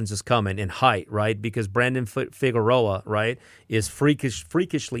big difference is coming in height, right? Because Brandon Figueroa, right, is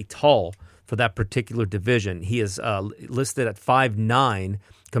freakishly tall for that particular division. He is listed at 5'9",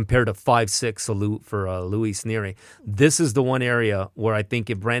 compared to 5'6" for Luis Nery. This is the one area where I think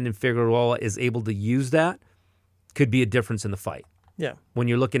if Brandon Figueroa is able to use that, could be a difference in the fight. Yeah. When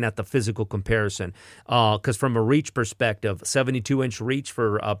you're looking at the physical comparison. Because from a reach perspective, 72-inch reach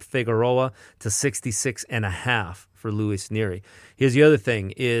for Figueroa to 66.5 for Luis Nery. Here's the other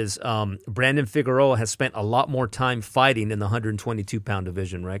thing is Brandon Figueroa has spent a lot more time fighting in the 122-pound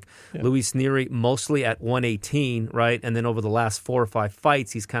division, right? Yeah. Luis Nery mostly at 118, right? And then over the last 4 or 5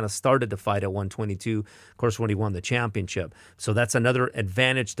 fights, he's kind of started to fight at 122, of course, when he won the championship. So that's another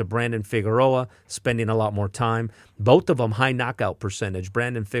advantage to Brandon Figueroa, spending a lot more time. Both of them high knockout percentage.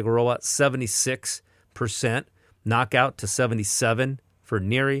 Brandon Figueroa, 76%, knockout to 77% for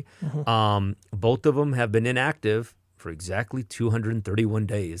Nery. Mm-hmm. Both of them have been inactive for exactly 231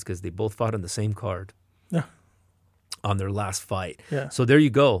 days because they both fought on the same card on their last fight. Yeah. So there you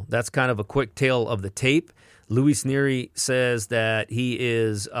go. That's kind of a quick tale of the tape. Luis Nery says that he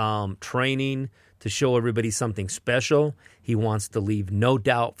is training to show everybody something special. He wants to leave no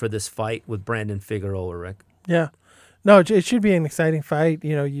doubt for this fight with Brandon Figueroa, Rick. Yeah. No, it should be an exciting fight.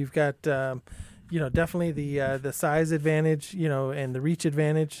 You know, you've got... definitely the size advantage, and the reach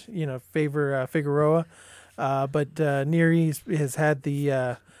advantage, favor Figueroa. But Nery has had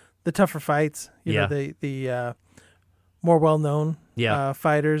the tougher fights, the more well-known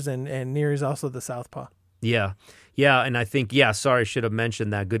fighters, and Nery's also the southpaw. Yeah. Yeah, and I think, sorry, I should have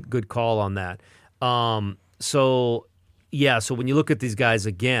mentioned that. Good call on that. So when you look at these guys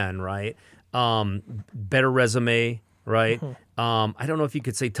again, right, better resume, right? Mm-hmm. I don't know if you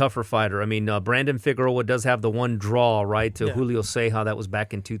could say tougher fighter. I mean, Brandon Figueroa does have the one draw, right, to Julio Ceja. That was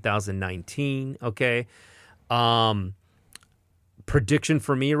back in 2019, okay? Prediction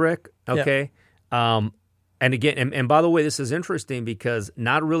for me, Rick, okay? Yeah. And again, and by the way, this is interesting because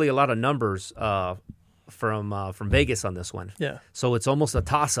not really a lot of numbers from Vegas on this one. Yeah. So it's almost a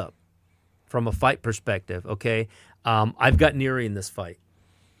toss-up from a fight perspective, okay? I've got Nery in this fight.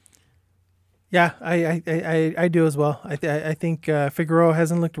 Yeah, I do as well. I think Figueroa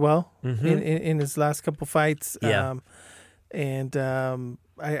hasn't looked well in his last couple fights. Yeah.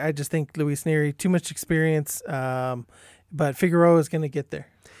 I just think Luis Nery, too much experience, but Figueroa is going to get there.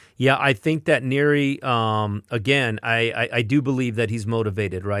 Yeah, I think that Nery, again, I do believe that he's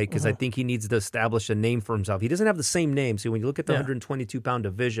motivated, right? Because I think he needs to establish a name for himself. He doesn't have the same name. So when you look at the 122-pound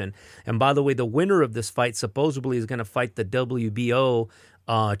division, and by the way, the winner of this fight supposedly is going to fight the WBO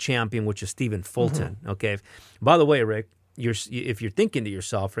champion, which is Stephen Fulton. Mm-hmm. Okay. By the way, Rick, if you're thinking to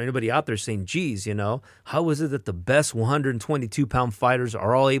yourself, or anybody out there saying, geez, how is it that the best 122-pound fighters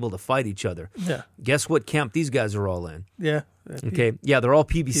are all able to fight each other? Yeah. Guess what camp these guys are all in? Yeah. Okay. Yeah, they're all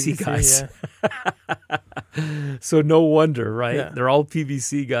PBC guys. Yeah. So no wonder, right? Yeah. They're all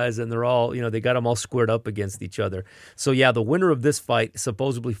PBC guys, and they're all, they got them all squared up against each other. So yeah, the winner of this fight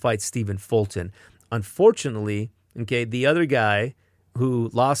supposedly fights Stephen Fulton. Unfortunately, okay, the other guy who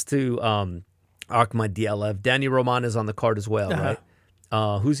lost to Akhmadiev, Danny Roman, is on the card as well, right?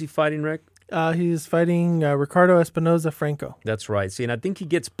 Who's he fighting, Rick? He's fighting Ricardo Espinoza Franco. That's right. See, and I think he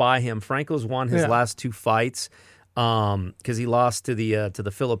gets by him. Franco's won his last 2 fights because he lost to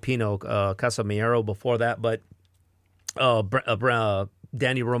the Filipino Casamiro before that. But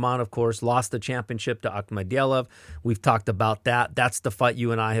Danny Roman, of course, lost the championship to Akhmadiev. We've talked about that. That's the fight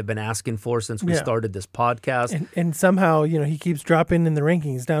you and I have been asking for since we started this podcast. And somehow, he keeps dropping in the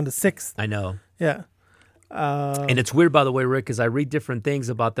rankings down to 6th. I know. Yeah. And it's weird, by the way, Rick, because I read different things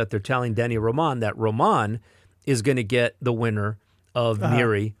about that. They're telling Danny Roman that Roman is going to get the winner of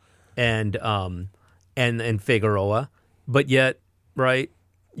Nery and Figueroa. But yet, right,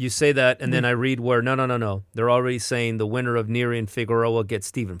 you say that, and then I read where, no. They're already saying the winner of Nery and Figueroa gets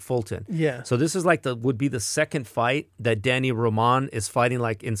Stephen Fulton. Yeah. So this is would be the second fight that Danny Roman is fighting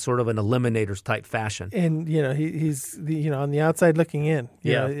like in sort of an eliminators type fashion. And, he's on the outside looking in.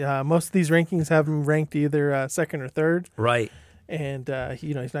 Most of these rankings have him ranked either second or third. Right. And,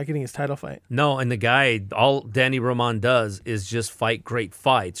 he's not getting his title fight. No, and the guy, all Danny Roman does is just fight great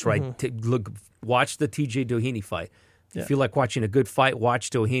fights, right? Mm-hmm. Watch the TJ Doheny fight. If you feel like watching a good fight, watch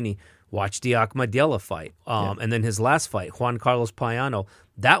Doheny. Watch the Akhmadiev fight. And then his last fight, Juan Carlos Payano,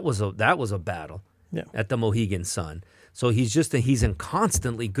 that was a battle at the Mohegan Sun. So he's in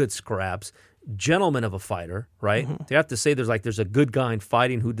constantly good scraps. Gentleman of a fighter, right? Mm-hmm. They have to say there's a good guy in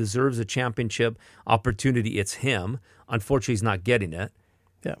fighting who deserves a championship opportunity. It's him. Unfortunately, he's not getting it.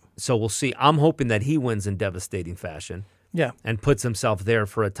 Yeah. So we'll see. I'm hoping that he wins in devastating fashion. Yeah. And puts himself there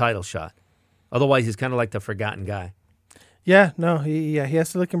for a title shot. Otherwise, he's kind of like the forgotten guy. Yeah, no, he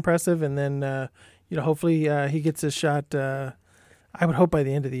has to look impressive, and then hopefully he gets his shot. I would hope by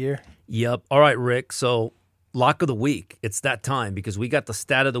the end of the year. Yep. All right, Rick. So lock of the week. It's that time because we got the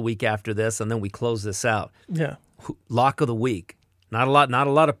stat of the week after this, and then we close this out. Yeah. Lock of the week. Not a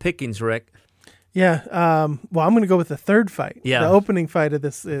lot of pickings, Rick. Yeah. Well, I'm going to go with the third fight. Yeah. The opening fight of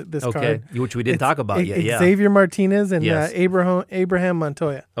this card. Which we didn't talk about yet. Yeah. Xavier Martinez and Abraham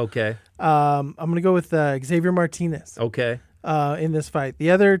Montoya. Okay. I'm going to go with Xavier Martinez. Okay. In this fight.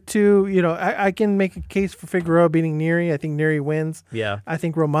 The other two, I can make a case for Figueroa beating Nery. I think Nery wins. Yeah. I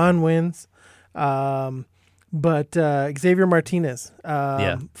think Roman wins. But Xavier Martinez,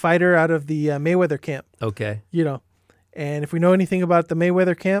 fighter out of the Mayweather camp. Okay. And if we know anything about the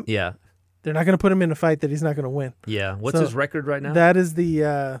Mayweather camp, they're not going to put him in a fight that he's not going to win. Yeah. What's his record right now? That is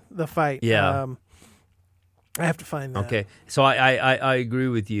the fight. Yeah. I have to find that. Okay. So I agree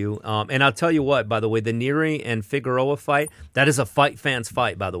with you. And I'll tell you what, by the way, the Nery and Figueroa fight, that is a fight fans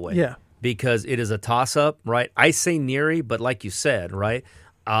fight, by the way. Yeah. Because it is a toss-up, right? I say Nery, but like you said, right?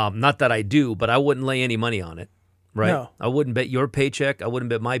 Not that I do, but I wouldn't lay any money on it, right? No. I wouldn't bet your paycheck. I wouldn't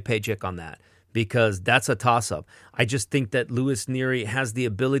bet my paycheck on that because that's a toss-up. I just think that Luis Nery has the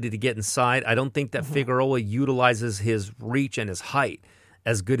ability to get inside. I don't think that Figueroa utilizes his reach and his height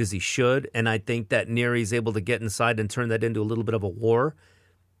as good as he should, and I think that Nery is able to get inside and turn that into a little bit of a war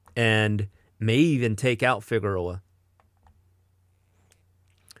and may even take out Figueroa.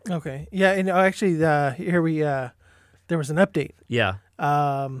 Okay. Yeah, and actually, here there was an update. Yeah.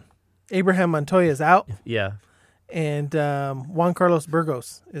 Abraham Montoya is out. Yeah. And Juan Carlos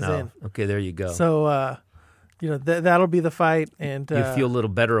Burgos is in. Okay, there you go. So, that'll be the fight. And you feel a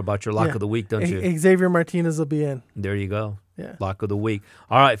little better about your lock of the week, don't you? Xavier Martinez will be in. There you go. Yeah. Lock of the week.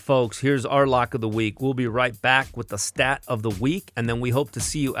 All right, folks, here's our lock of the week. We'll be right back with the stat of the week, and then we hope to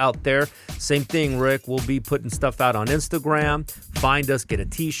see you out there. Same thing, Rick. We'll be putting stuff out on Instagram. Find us, get a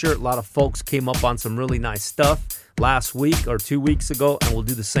T-shirt. A lot of folks came up on some really nice stuff last week or 2 weeks ago, and we'll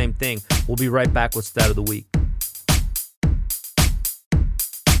do the same thing. We'll be right back with stat of the week.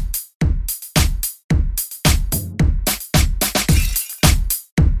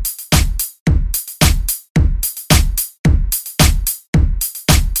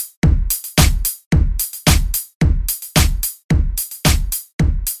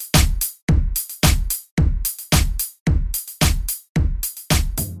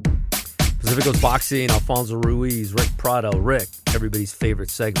 Pacifico's Boxing, Alfonso Ruiz, Rick Prado. Rick, everybody's favorite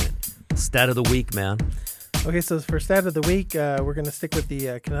segment. Stat of the week, man. Okay, so for stat of the week, we're going to stick with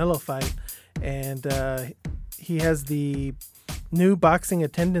the Canelo fight. And he has the new boxing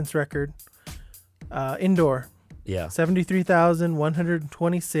attendance record indoor. Yeah.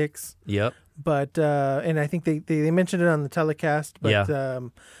 73,126. Yep. But, and I think they mentioned it on the telecast, but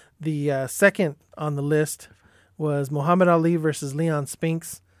the second on the list was Muhammad Ali versus Leon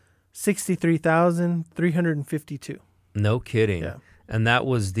Spinks. 63,352. No kidding. Yeah. And that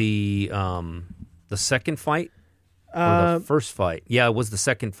was the second fight or the first fight? Yeah, it was the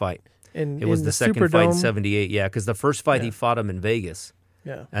second fight. It was the second Superdome fight in 78. Yeah, because the first fight he fought him in Vegas.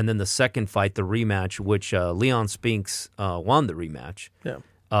 Yeah. And then the second fight, the rematch, which Leon Spinks won the rematch. Yeah.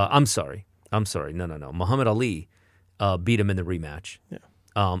 I'm sorry. No. Muhammad Ali beat him in the rematch. Yeah.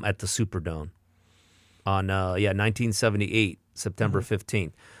 At the Superdome on 1978, September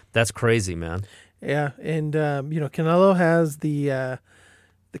 15th. That's crazy, man. Yeah, and Canelo has the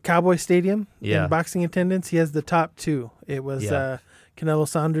Cowboy Stadium in boxing attendance. He has the top two. It was Canelo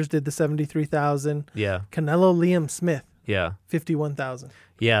Saunders did the 73,000. Yeah. Canelo Liam Smith. Yeah. 51,000.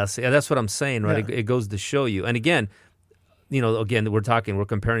 Yes, yeah, that's what I'm saying, right? Yeah. It goes to show you. And again, we're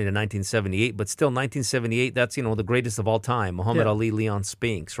comparing to 1978, but still 1978, that's, the greatest of all time. Muhammad Ali, Leon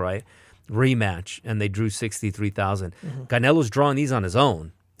Spinks, right? Rematch, and they drew 63,000. Canelo's drawing these on his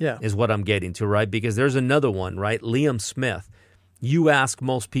own. Yeah. Is what I'm getting to, right? Because there's another one, right? Liam Smith. You ask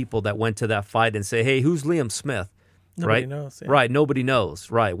most people that went to that fight and say, hey, who's Liam Smith? Nobody right? knows. Yeah. Right. Nobody knows.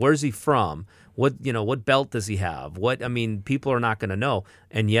 Right. Where's he from? What belt does he have? People are not going to know.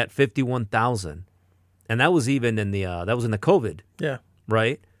 And yet 51,000. And that was even in the COVID. Yeah.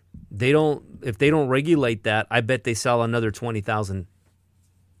 Right? If they don't regulate that, I bet they sell another 20,000.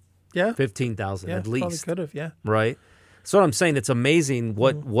 Yeah. 15,000 at least. Probably could have, yeah. Right? So what I'm saying, it's amazing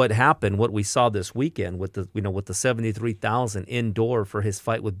what happened, what we saw this weekend with the 73,000 indoor for his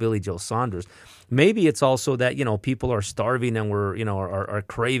fight with Billy Joe Saunders. Maybe it's also that people are starving and are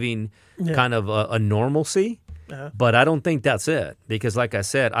craving kind of a normalcy. But I don't think that's it because, like I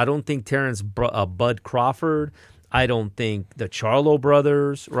said, I don't think Terrence Bud Crawford, I don't think the Charlo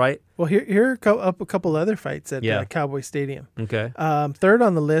brothers, right? Well, here are up a couple other fights at Cowboy Stadium. Okay. Third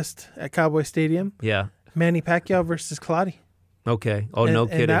on the list at Cowboy Stadium. Yeah. Manny Pacquiao versus Clottey. Okay. Oh, no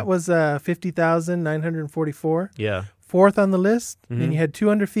kidding. And that was 50,944. Yeah. Fourth on the list, and you had 2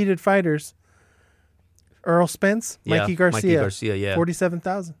 undefeated fighters. Earl Spence, Mikey Garcia, yeah,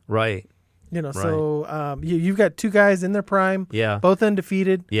 47,000. Right. So you've got 2 guys in their prime, both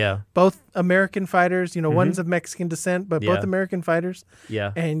undefeated, both American fighters. One's of Mexican descent, but both American fighters.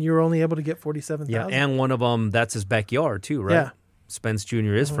 Yeah. And you're only able to get 47,000. Yeah, and one of them, that's his backyard too, right? Yeah. Spence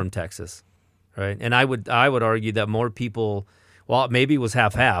Jr. is from Texas, right? And I would argue that more people. Well, maybe it was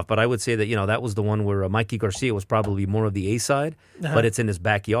half-half, but I would say that, that was the one where Mikey Garcia was probably more of the A side, but it's in his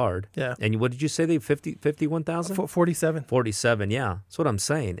backyard. Yeah. And what did you say? They 51,000? 47. 47, yeah. That's what I'm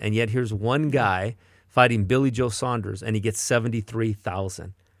saying. And yet here's one guy fighting Billy Joe Saunders, and he gets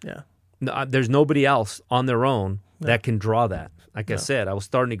 73,000. Yeah. No, there's nobody else on their own that can draw that. Like I said, I was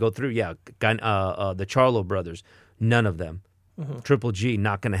starting to go through, the Charlo brothers, none of them. Triple G,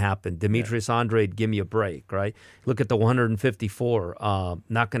 not going to happen. Demetrius Andrade, give me a break, right? Look at the 154,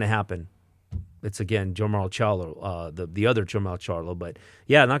 not going to happen. It's, again, Jermall Charlo, the other Jermall Charlo. But,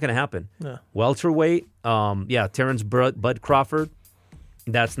 not going to happen. Yeah. Welterweight, Terrence Bud Crawford,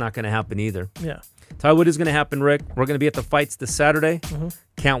 that's not going to happen either. Yeah. Tell you what is going to happen, Rick. We're going to be at the fights this Saturday.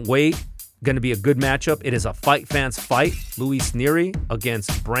 Can't wait. Going to be a good matchup. It is a fight fans fight. Luis Nery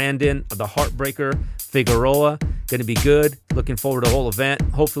against Brandon, the Heartbreaker Figueroa. Going to be good. Looking forward to the whole event.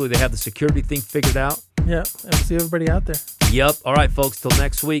 Hopefully they have the security thing figured out. Yeah, and see everybody out there. Yep. All right, folks. Till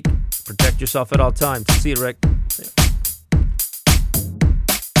next week. Protect yourself at all times. See you, Rick. See ya.